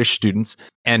of British students.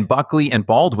 And Buckley and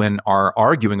Baldwin are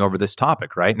arguing over this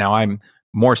topic, right? Now, I'm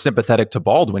more sympathetic to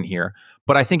Baldwin here,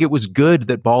 but I think it was good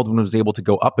that Baldwin was able to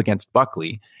go up against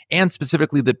Buckley, and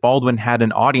specifically that Baldwin had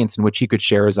an audience in which he could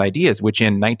share his ideas, which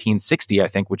in 1960, I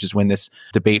think, which is when this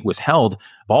debate was held,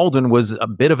 Baldwin was a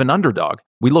bit of an underdog.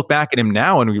 We look back at him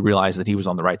now and we realize that he was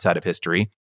on the right side of history,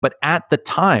 but at the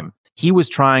time, he was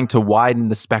trying to widen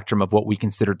the spectrum of what we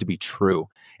consider to be true.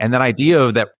 And that idea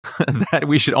of that that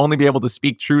we should only be able to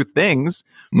speak true things,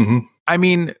 I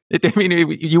mean,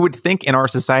 you would think in our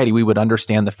society we would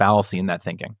understand the fallacy in that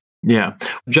thinking. Yeah.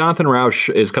 Jonathan Rauch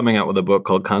is coming out with a book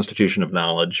called Constitution of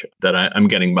Knowledge that I'm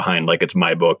getting behind like it's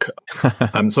my book.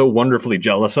 I'm so wonderfully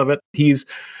jealous of it. He's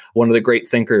one of the great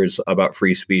thinkers about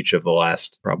free speech of the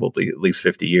last probably at least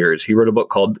 50 years. He wrote a book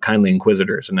called Kindly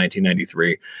Inquisitors in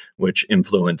 1993, which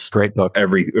influenced Great book.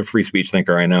 Every free speech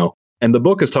thinker I know. And the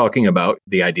book is talking about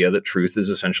the idea that truth is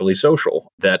essentially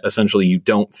social, that essentially you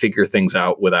don't figure things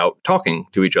out without talking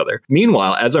to each other.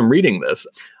 Meanwhile, as I'm reading this,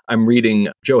 I'm reading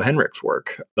Joe Henrich's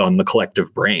work on the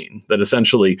collective brain, that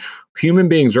essentially human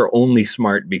beings are only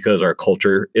smart because our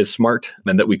culture is smart,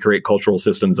 and that we create cultural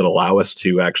systems that allow us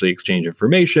to actually exchange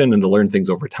information and to learn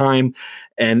things over time.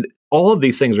 And all of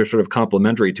these things are sort of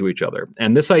complementary to each other.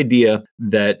 And this idea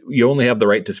that you only have the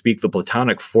right to speak the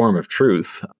Platonic form of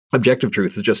truth, objective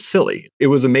truth, is just silly. It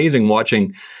was amazing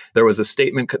watching. There was a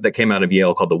statement that came out of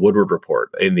Yale called the Woodward Report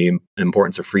in the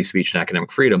importance of free speech and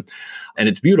academic freedom. And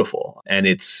it's beautiful. And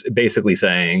it's basically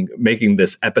saying, making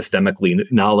this epistemically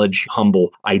knowledge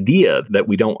humble idea that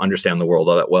we don't understand the world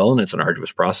all that well. And it's an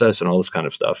arduous process and all this kind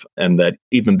of stuff. And that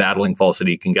even battling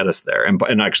falsity can get us there.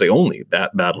 And actually only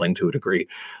battling to a degree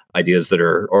ideas that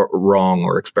are wrong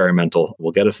or experimental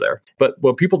will get us there. But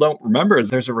what people don't remember is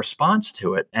there's a response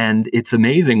to it. And it's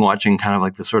amazing watching kind of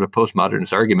like the sort of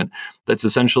postmodernist argument that's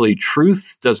essentially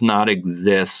truth does not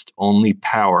exist, only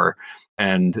power.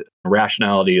 And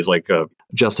rationality is like a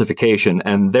justification.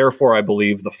 And therefore, I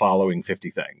believe the following 50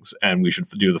 things. And we should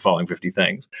do the following 50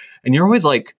 things. And you're always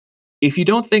like, if you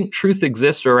don't think truth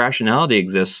exists or rationality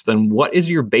exists, then what is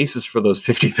your basis for those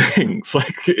 50 things?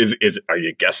 Like, are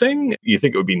you guessing? You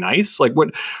think it would be nice? Like,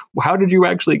 how did you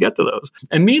actually get to those?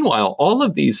 And meanwhile, all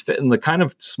of these fit in the kind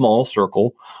of small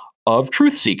circle of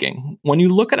truth seeking. When you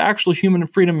look at actual human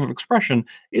freedom of expression,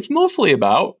 it's mostly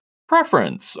about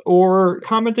preference or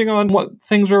commenting on what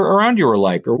things are around you are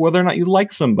like, or whether or not you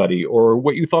like somebody, or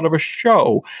what you thought of a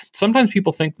show. Sometimes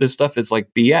people think this stuff is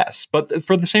like BS, but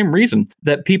for the same reason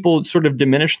that people sort of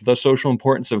diminish the social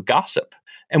importance of gossip.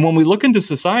 And when we look into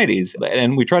societies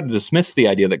and we try to dismiss the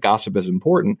idea that gossip is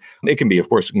important, it can be, of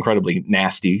course, incredibly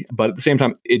nasty, but at the same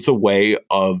time, it's a way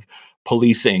of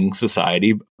policing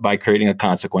society by creating a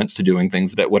consequence to doing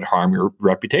things that would harm your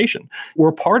reputation.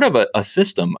 We're part of a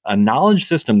system, a knowledge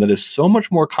system that is so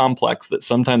much more complex that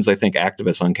sometimes I think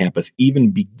activists on campus even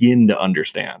begin to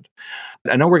understand.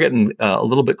 I know we're getting a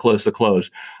little bit close to close.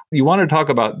 You want to talk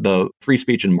about the free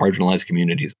speech in marginalized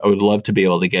communities. I would love to be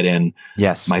able to get in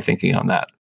my thinking on that.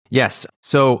 Yes.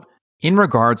 So in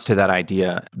regards to that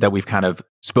idea that we've kind of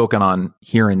spoken on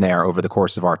here and there over the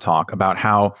course of our talk about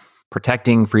how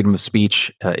protecting freedom of speech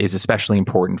is especially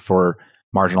important for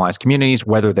marginalized communities,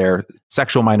 whether they're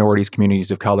sexual minorities,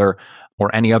 communities of color, or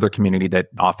any other community that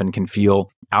often can feel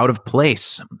out of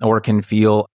place or can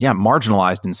feel,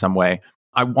 marginalized in some way.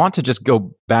 I want to just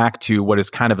go back to what is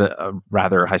kind of a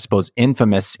rather, I suppose,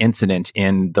 infamous incident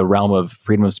in the realm of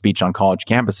freedom of speech on college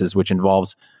campuses, which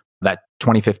involves that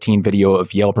 2015 video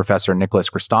of Yale professor Nicholas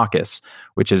Christakis,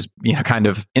 which is kind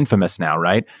of infamous now,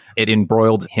 right? It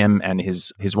embroiled him and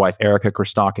his wife Erica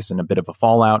Christakis in a bit of a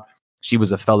fallout. She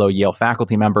was a fellow Yale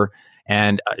faculty member,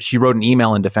 and she wrote an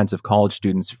email in defense of college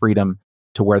students' freedom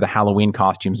to wear the Halloween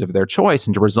costumes of their choice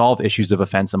and to resolve issues of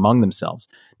offense among themselves.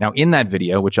 Now, in that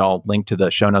video, which I'll link to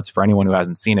the show notes for anyone who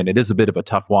hasn't seen it, it is a bit of a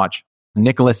tough watch.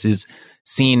 Nicholas is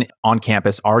seen on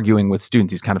campus arguing with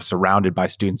students. He's kind of surrounded by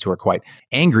students who are quite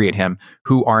angry at him,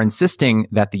 who are insisting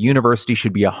that the university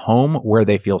should be a home where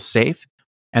they feel safe,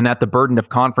 and that the burden of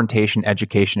confrontation,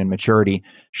 education, and maturity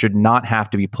should not have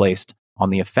to be placed on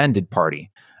the offended party.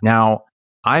 Now,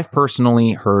 I've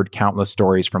personally heard countless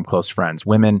stories from close friends,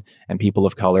 women and people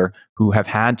of color, who have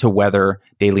had to weather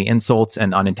daily insults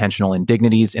and unintentional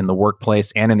indignities in the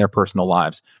workplace and in their personal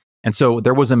lives. And so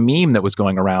there was a meme that was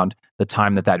going around the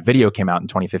time that video came out in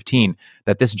 2015,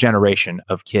 that this generation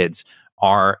of kids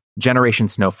are Generation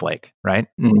Snowflake, right?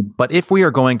 Mm. But if we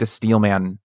are going to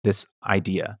steelman this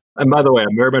idea, And by the way,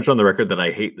 I'm very much on the record that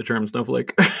I hate the term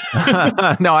snowflake.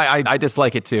 no, I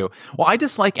dislike it too. Well, I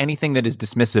dislike anything that is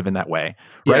dismissive in that way,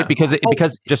 right? Yeah.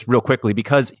 Because just real quickly,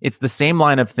 because it's the same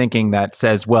line of thinking that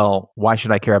says, well, why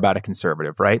should I care about a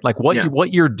conservative, right? Like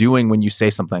what you're doing when you say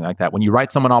something like that, when you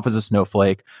write someone off as a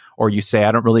snowflake, or you say,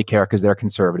 I don't really care because they're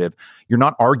conservative, you're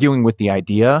not arguing with the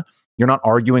idea. You're not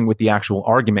arguing with the actual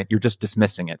argument. You're just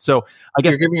dismissing it. So I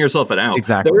guess you're giving yourself an out.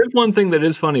 Exactly. There is one thing that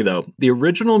is funny, though. The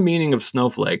original meaning of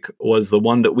snowflake was the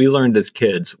one that we learned as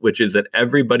kids, which is that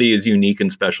everybody is unique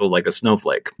and special like a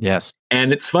snowflake. Yes.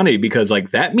 And it's funny because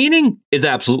like that meaning is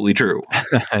absolutely true.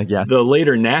 Yes. The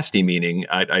later nasty meaning,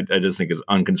 I just think is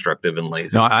unconstructive and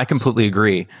lazy. No, I completely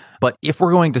agree. But if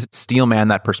we're going to steelman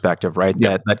that perspective, right,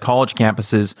 that college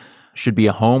campuses should be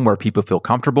a home where people feel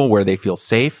comfortable, where they feel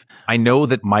safe. I know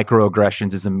that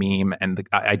microaggressions is a meme and the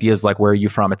ideas like where are you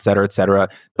from, et cetera,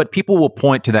 but people will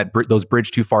point to those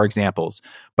bridge too far examples.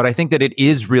 But I think that it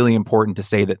is really important to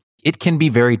say that it can be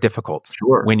very difficult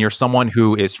when you're someone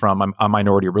who is from a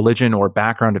minority religion or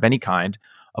background of any kind,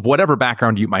 of whatever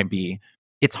background you might be.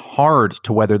 It's hard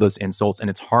to weather those insults and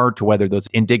it's hard to weather those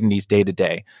indignities day to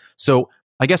day. So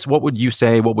I guess what would you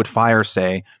say, what would FIRE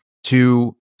say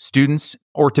to students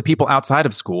or to people outside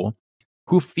of school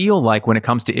who feel like when it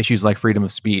comes to issues like freedom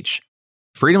of speech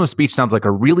sounds like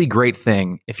a really great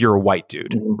thing if you're a white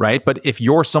dude, right? But if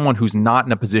you're someone who's not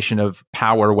in a position of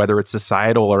power, whether it's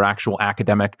societal or actual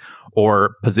academic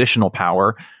or positional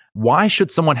power, why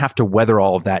should someone have to weather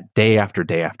all of that day after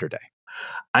day after day?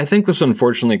 I think this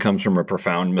unfortunately comes from a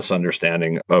profound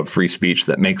misunderstanding of free speech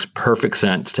that makes perfect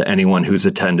sense to anyone who's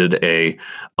attended a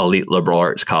elite liberal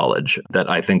arts college, that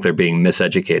I think they're being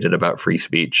miseducated about free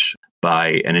speech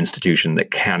by an institution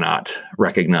that cannot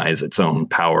recognize its own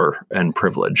power and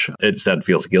privilege. It instead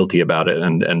feels guilty about it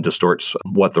and distorts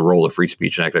what the role of free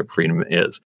speech and academic freedom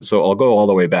is. So I'll go all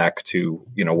the way back to,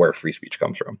 where free speech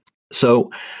comes from.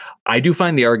 So I do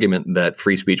find the argument that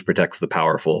free speech protects the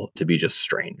powerful to be just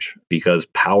strange, because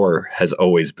power has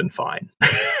always been fine.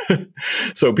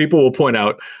 So people will point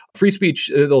out free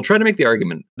speech, they'll try to make the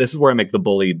argument. This is where I make the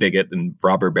bully, bigot, and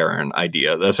robber baron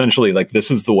idea. Essentially, like, this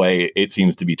is the way it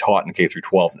seems to be taught in K through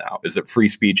 12 now, is that free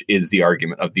speech is the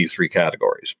argument of these three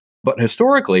categories. But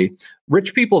historically,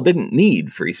 rich people didn't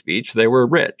need free speech. They were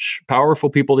rich. Powerful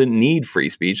people didn't need free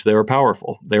speech. They were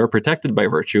powerful. They were protected by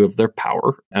virtue of their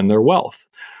power and their wealth.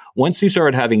 Once you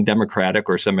started having democratic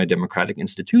or semi-democratic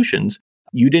institutions,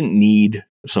 you didn't need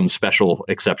some special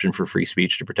exception for free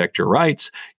speech to protect your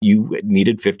rights. You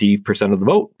needed 50% of the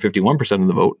vote, 51% of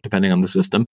the vote, depending on the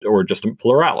system, or just a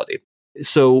plurality.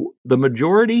 So the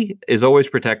majority is always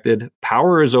protected.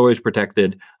 Power is always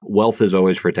protected. Wealth is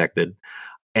always protected.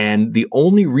 And the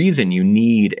only reason you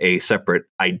need a separate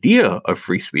idea of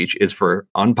free speech is for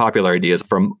unpopular ideas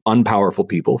from unpowerful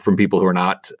people, from people who are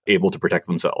not able to protect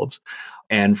themselves,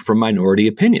 and from minority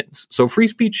opinions. So free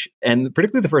speech, and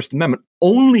particularly the First Amendment,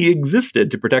 only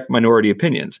existed to protect minority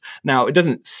opinions. Now, it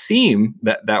doesn't seem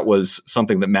that that was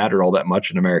something that mattered all that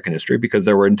much in American history, because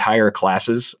there were entire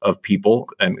classes of people,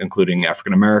 and including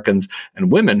African Americans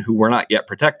and women, who were not yet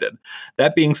protected.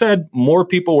 That being said, more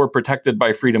people were protected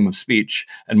by freedom of speech,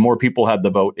 and more people had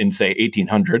the vote in, say,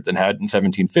 1800 than had in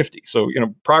 1750. So,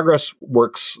 progress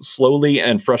works slowly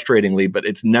and frustratingly, but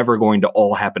it's never going to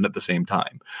all happen at the same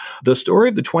time. The story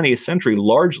of the 20th century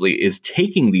largely is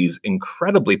taking these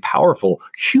incredibly powerful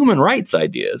human rights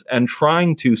ideas and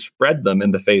trying to spread them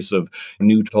in the face of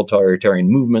new totalitarian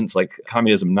movements like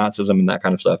communism, Nazism, and that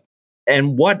kind of stuff.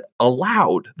 And what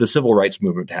allowed the civil rights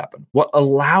movement to happen, what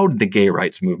allowed the gay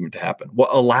rights movement to happen,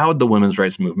 what allowed the women's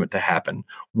rights movement to happen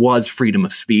was freedom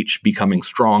of speech becoming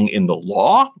strong in the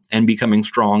law and becoming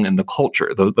strong in the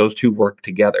culture. Those two work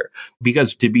together.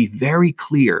 Because to be very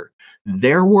clear,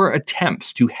 there were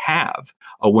attempts to have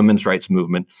a women's rights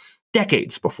movement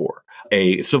decades before,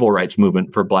 a civil rights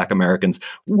movement for Black Americans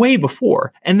way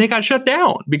before, and they got shut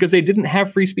down because they didn't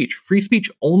have free speech. Free speech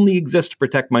only exists to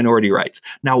protect minority rights.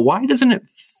 Now, why doesn't it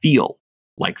feel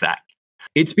like that?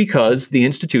 It's because the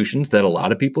institutions that a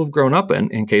lot of people have grown up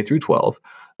in K through 12,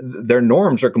 their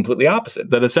norms are completely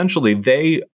opposite. That essentially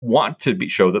they want to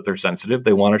show that they're sensitive.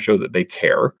 They want to show that they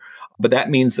care. But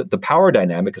that means that the power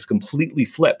dynamic is completely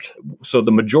flipped. So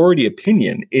the majority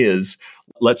opinion is,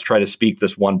 let's try to speak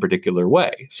this one particular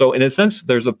way. So in a sense,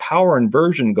 there's a power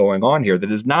inversion going on here that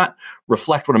does not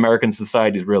reflect what American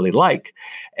society is really like.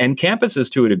 And campuses,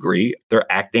 to a degree, they're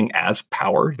acting as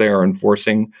power. They are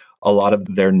enforcing a lot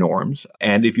of their norms.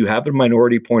 And if you have a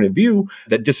minority point of view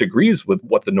that disagrees with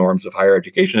what the norms of higher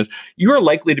education is, you are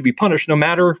likely to be punished no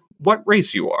matter what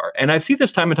race you are. And I see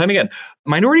this time and time again.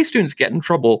 Minority students get in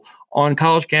trouble on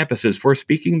college campuses for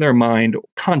speaking their mind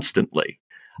constantly.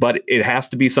 But it has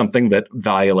to be something that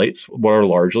violates what are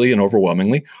largely and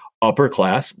overwhelmingly upper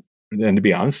class, and to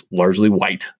be honest, largely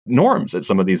white norms at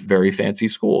some of these very fancy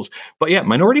schools. But yeah,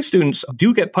 minority students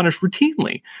do get punished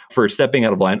routinely for stepping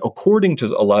out of line according to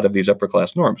a lot of these upper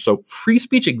class norms. So free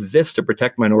speech exists to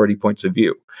protect minority points of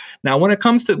view. Now, when it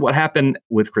comes to what happened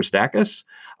with Christakis,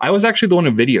 I was actually the one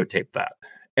who videotaped that.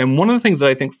 And one of the things that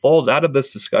I think falls out of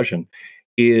this discussion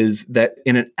is that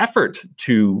in an effort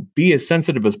to be as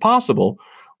sensitive as possible,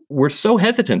 we're so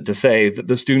hesitant to say that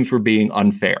the students were being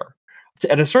unfair.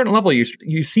 At a certain level,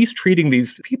 you cease treating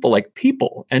these people like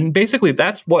people. And basically,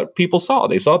 that's what people saw.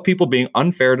 They saw people being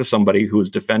unfair to somebody who was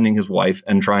defending his wife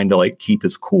and trying to keep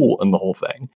his cool in the whole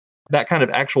thing. That kind of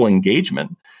actual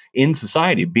engagement in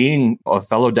society, being a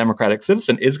fellow democratic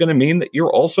citizen, is going to mean that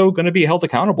you're also going to be held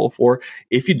accountable for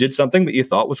if you did something that you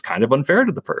thought was kind of unfair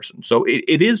to the person. So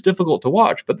it is difficult to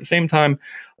watch, but at the same time,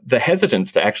 the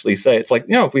hesitance to actually say, it's like,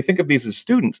 if we think of these as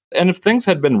students, and if things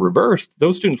had been reversed,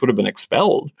 those students would have been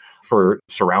expelled for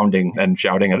surrounding and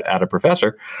shouting at a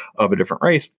professor of a different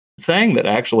race. Saying that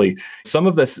actually some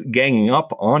of this ganging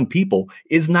up on people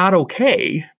is not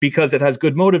okay because it has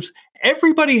good motives.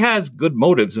 Everybody has good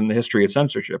motives in the history of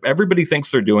censorship. Everybody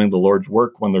thinks they're doing the Lord's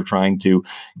work when they're trying to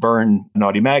burn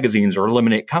naughty magazines or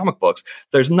eliminate comic books.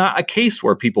 There's not a case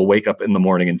where people wake up in the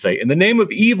morning and say, in the name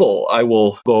of evil, I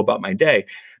will go about my day.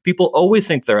 People always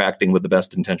think they're acting with the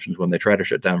best intentions when they try to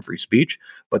shut down free speech.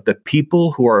 But the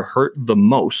people who are hurt the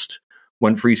most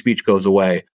when free speech goes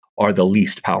away are the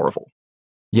least powerful.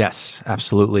 Yes,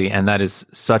 absolutely. And that is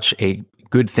such a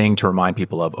good thing to remind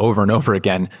people of over and over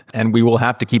again. And we will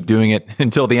have to keep doing it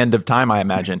until the end of time, I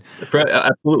imagine.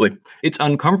 Absolutely. It's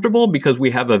uncomfortable because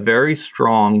we have a very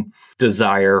strong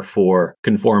desire for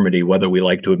conformity, whether we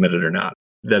like to admit it or not.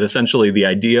 That essentially the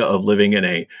idea of living in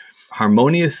a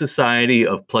harmonious society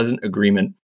of pleasant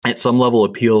agreement at some level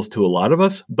appeals to a lot of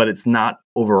us, but it's not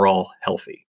overall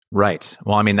healthy. Right.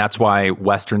 Well, I mean, that's why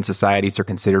Western societies are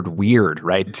considered weird,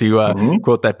 right? To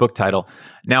quote that book title.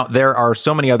 Now, there are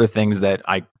so many other things that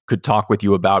I could talk with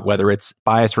you about, whether it's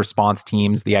bias response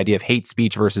teams, the idea of hate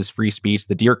speech versus free speech,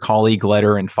 the Dear Colleague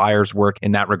letter and FIRE's work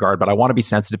in that regard. But I want to be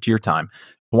sensitive to your time.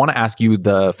 I want to ask you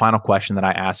the final question that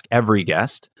I ask every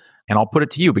guest, and I'll put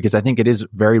it to you because I think it is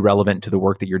very relevant to the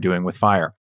work that you're doing with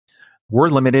FIRE. We're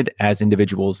limited as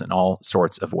individuals in all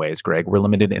sorts of ways, Greg. We're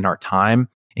limited in our time,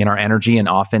 in our energy, and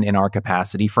often in our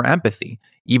capacity for empathy.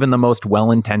 Even the most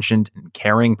well-intentioned and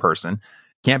caring person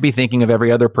can't be thinking of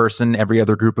every other person, every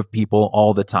other group of people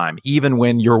all the time, even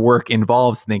when your work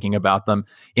involves thinking about them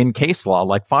in case law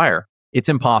like FIRE. It's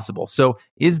impossible. So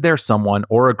is there someone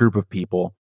or a group of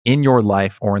people in your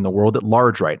life or in the world at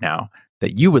large right now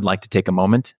that you would like to take a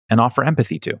moment and offer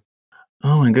empathy to?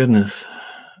 Oh my goodness.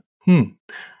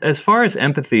 As far as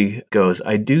empathy goes,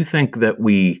 I do think that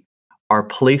we are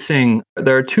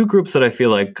there are two groups that I feel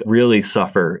like really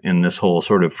suffer in this whole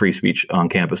sort of free speech on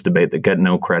campus debate that get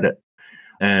no credit.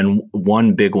 And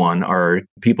one big one are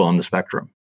people on the spectrum.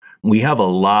 We have a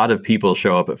lot of people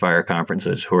show up at FIRE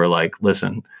conferences who are like,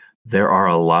 listen, there are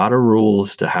a lot of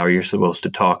rules to how you're supposed to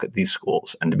talk at these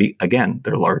schools. And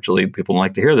they're largely, people don't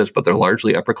like to hear this, but they're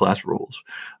largely upper class rules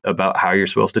about how you're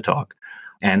supposed to talk.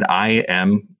 And I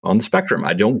am on the spectrum.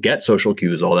 I don't get social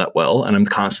cues all that well. And I'm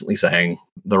constantly saying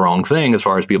the wrong thing as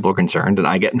far as people are concerned. And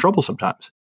I get in trouble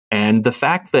sometimes. And the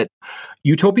fact that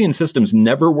utopian systems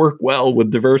never work well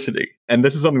with diversity. And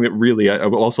this is something that really I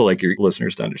would also like your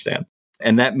listeners to understand.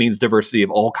 And that means diversity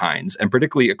of all kinds, and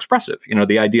particularly expressive.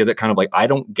 The idea that kind of I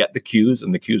don't get the cues,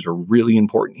 and the cues are really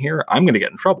important here, I'm going to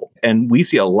get in trouble. And we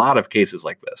see a lot of cases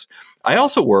like this. I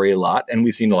also worry a lot, and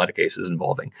we've seen a lot of cases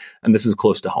involving, and this is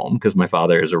close to home because my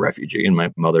father is a refugee and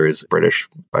my mother is British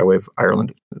by way of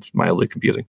Ireland. It's mildly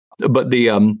confusing. But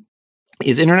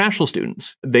is international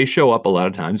students. They show up a lot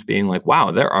of times being like,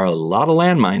 wow, there are a lot of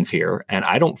landmines here, and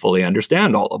I don't fully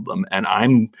understand all of them. And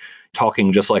I'm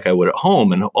talking just like I would at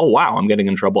home. And, oh, wow, I'm getting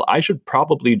in trouble. I should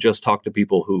probably just talk to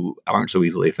people who aren't so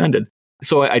easily offended.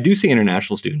 So I do see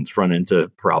international students run into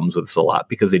problems with this a lot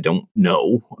because they don't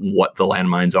know what the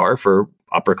landmines are for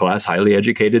upper class, highly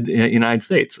educated United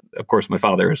States. Of course, my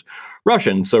father is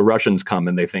Russian. So Russians come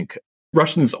and they think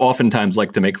Russians oftentimes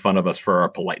like to make fun of us for our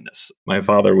politeness. My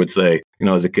father would say,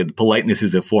 as a kid, politeness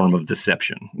is a form of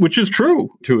deception, which is true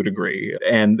to a degree.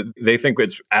 And they think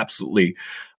it's absolutely,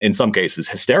 in some cases,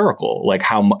 hysterical, like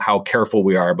how careful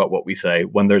we are about what we say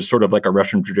when there's sort of like a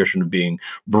Russian tradition of being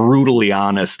brutally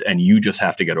honest and you just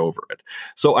have to get over it.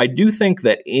 So I do think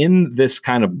that in this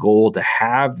kind of goal to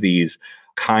have these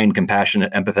kind,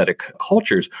 compassionate, empathetic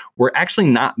cultures, we're actually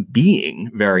not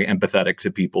being very empathetic to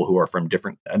people who are from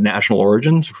different national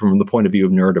origins from the point of view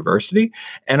of neurodiversity.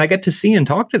 And I get to see and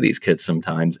talk to these kids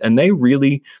sometimes, and they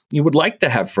really, you would like to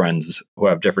have friends who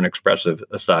have different expressive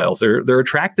styles. They're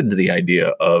attracted to the idea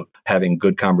of having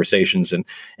good conversations. And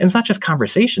it's not just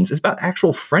conversations, it's about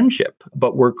actual friendship.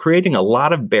 But we're creating a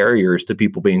lot of barriers to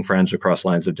people being friends across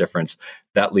lines of difference.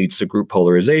 That leads to group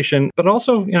polarization, but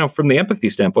also, from the empathy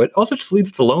standpoint, also just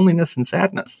leads to loneliness and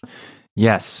sadness.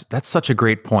 Yes, that's such a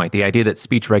great point. The idea that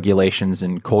speech regulations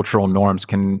and cultural norms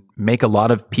can make a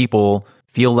lot of people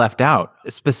feel left out,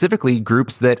 specifically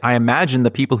groups that I imagine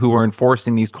the people who are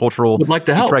enforcing these cultural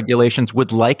speech regulations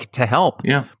would like to help.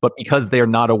 Yeah. But because they're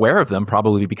not aware of them,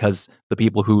 probably because the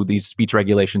people who these speech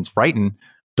regulations frighten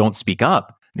don't speak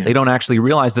up. Yeah. They don't actually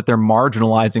realize that they're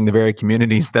marginalizing the very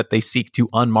communities that they seek to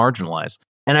unmarginalize.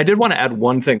 And I did want to add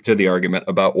one thing to the argument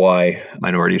about why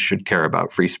minorities should care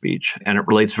about free speech. And it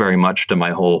relates very much to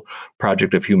my whole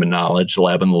project of human knowledge,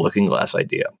 lab in the looking glass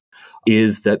idea,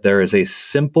 is that there is a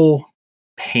simple,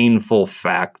 painful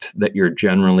fact that you're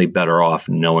generally better off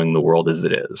knowing the world as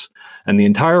it is. And the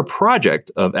entire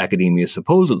project of academia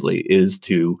supposedly is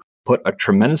to put a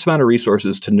tremendous amount of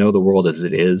resources to know the world as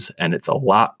it is. And it's a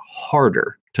lot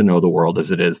harder to know the world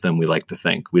as it is than we like to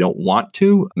think. We don't want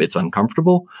to. It's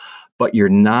uncomfortable. But you're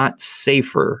not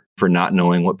safer for not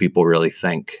knowing what people really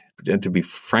think. And to be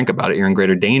frank about it, you're in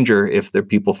greater danger if the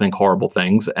people think horrible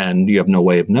things and you have no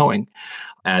way of knowing.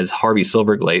 As Harvey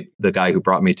Silverglate, the guy who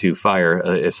brought me to fire,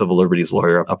 a civil liberties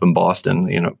lawyer up in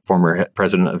Boston, former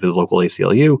president of his local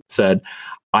ACLU, said,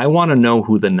 I want to know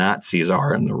who the Nazis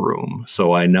are in the room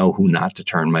so I know who not to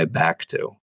turn my back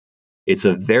to. It's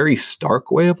a very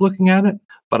stark way of looking at it.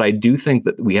 But I do think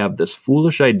that we have this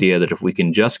foolish idea that if we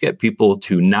can just get people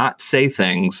to not say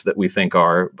things that we think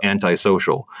are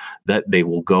antisocial, that they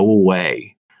will go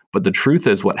away. But the truth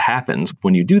is what happens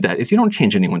when you do that is you don't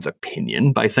change anyone's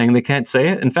opinion by saying they can't say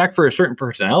it. In fact, for a certain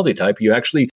personality type, you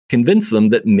actually convince them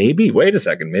that maybe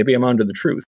I'm onto the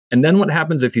truth. And then what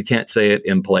happens if you can't say it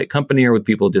in polite company or with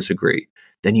people who disagree?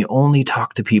 Then you only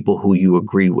talk to people who you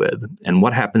agree with. And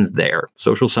what happens there?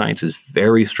 Social science is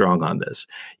very strong on this.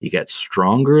 You get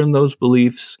stronger in those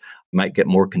beliefs. You might get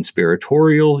more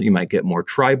conspiratorial. You might get more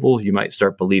tribal. You might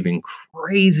start believing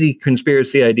crazy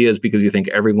conspiracy ideas because you think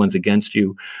everyone's against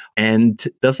you. And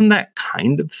doesn't that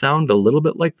kind of sound a little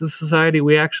bit like the society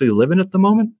we actually live in at the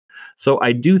moment? So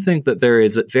I do think that there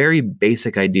is a very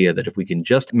basic idea that if we can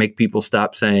just make people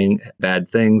stop saying bad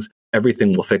things,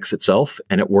 everything will fix itself,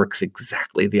 and it works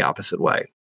exactly the opposite way.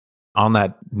 On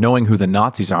that knowing who the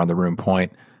Nazis are in the room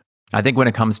point, I think when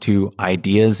it comes to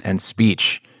ideas and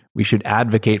speech, we should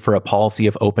advocate for a policy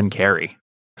of open carry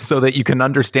so that you can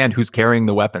understand who's carrying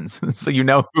the weapons, so you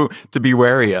know who to be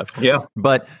wary of. Yeah.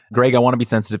 But Greg, I want to be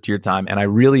sensitive to your time, and I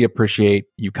really appreciate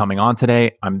you coming on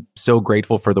today. I'm so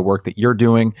grateful for the work that you're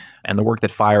doing and the work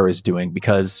that FIRE is doing,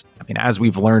 because, as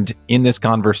we've learned in this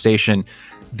conversation,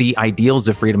 the ideals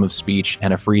of freedom of speech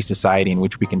and a free society in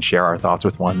which we can share our thoughts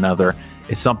with one another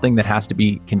is something that has to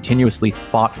be continuously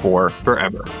fought for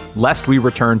forever, lest we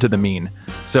return to the mean.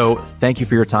 So thank you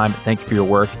for your time. Thank you for your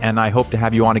work. And I hope to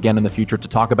have you on again in the future to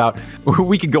talk about,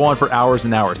 we could go on for hours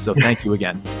and hours. So thank you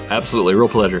again. Absolutely. Real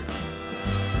pleasure.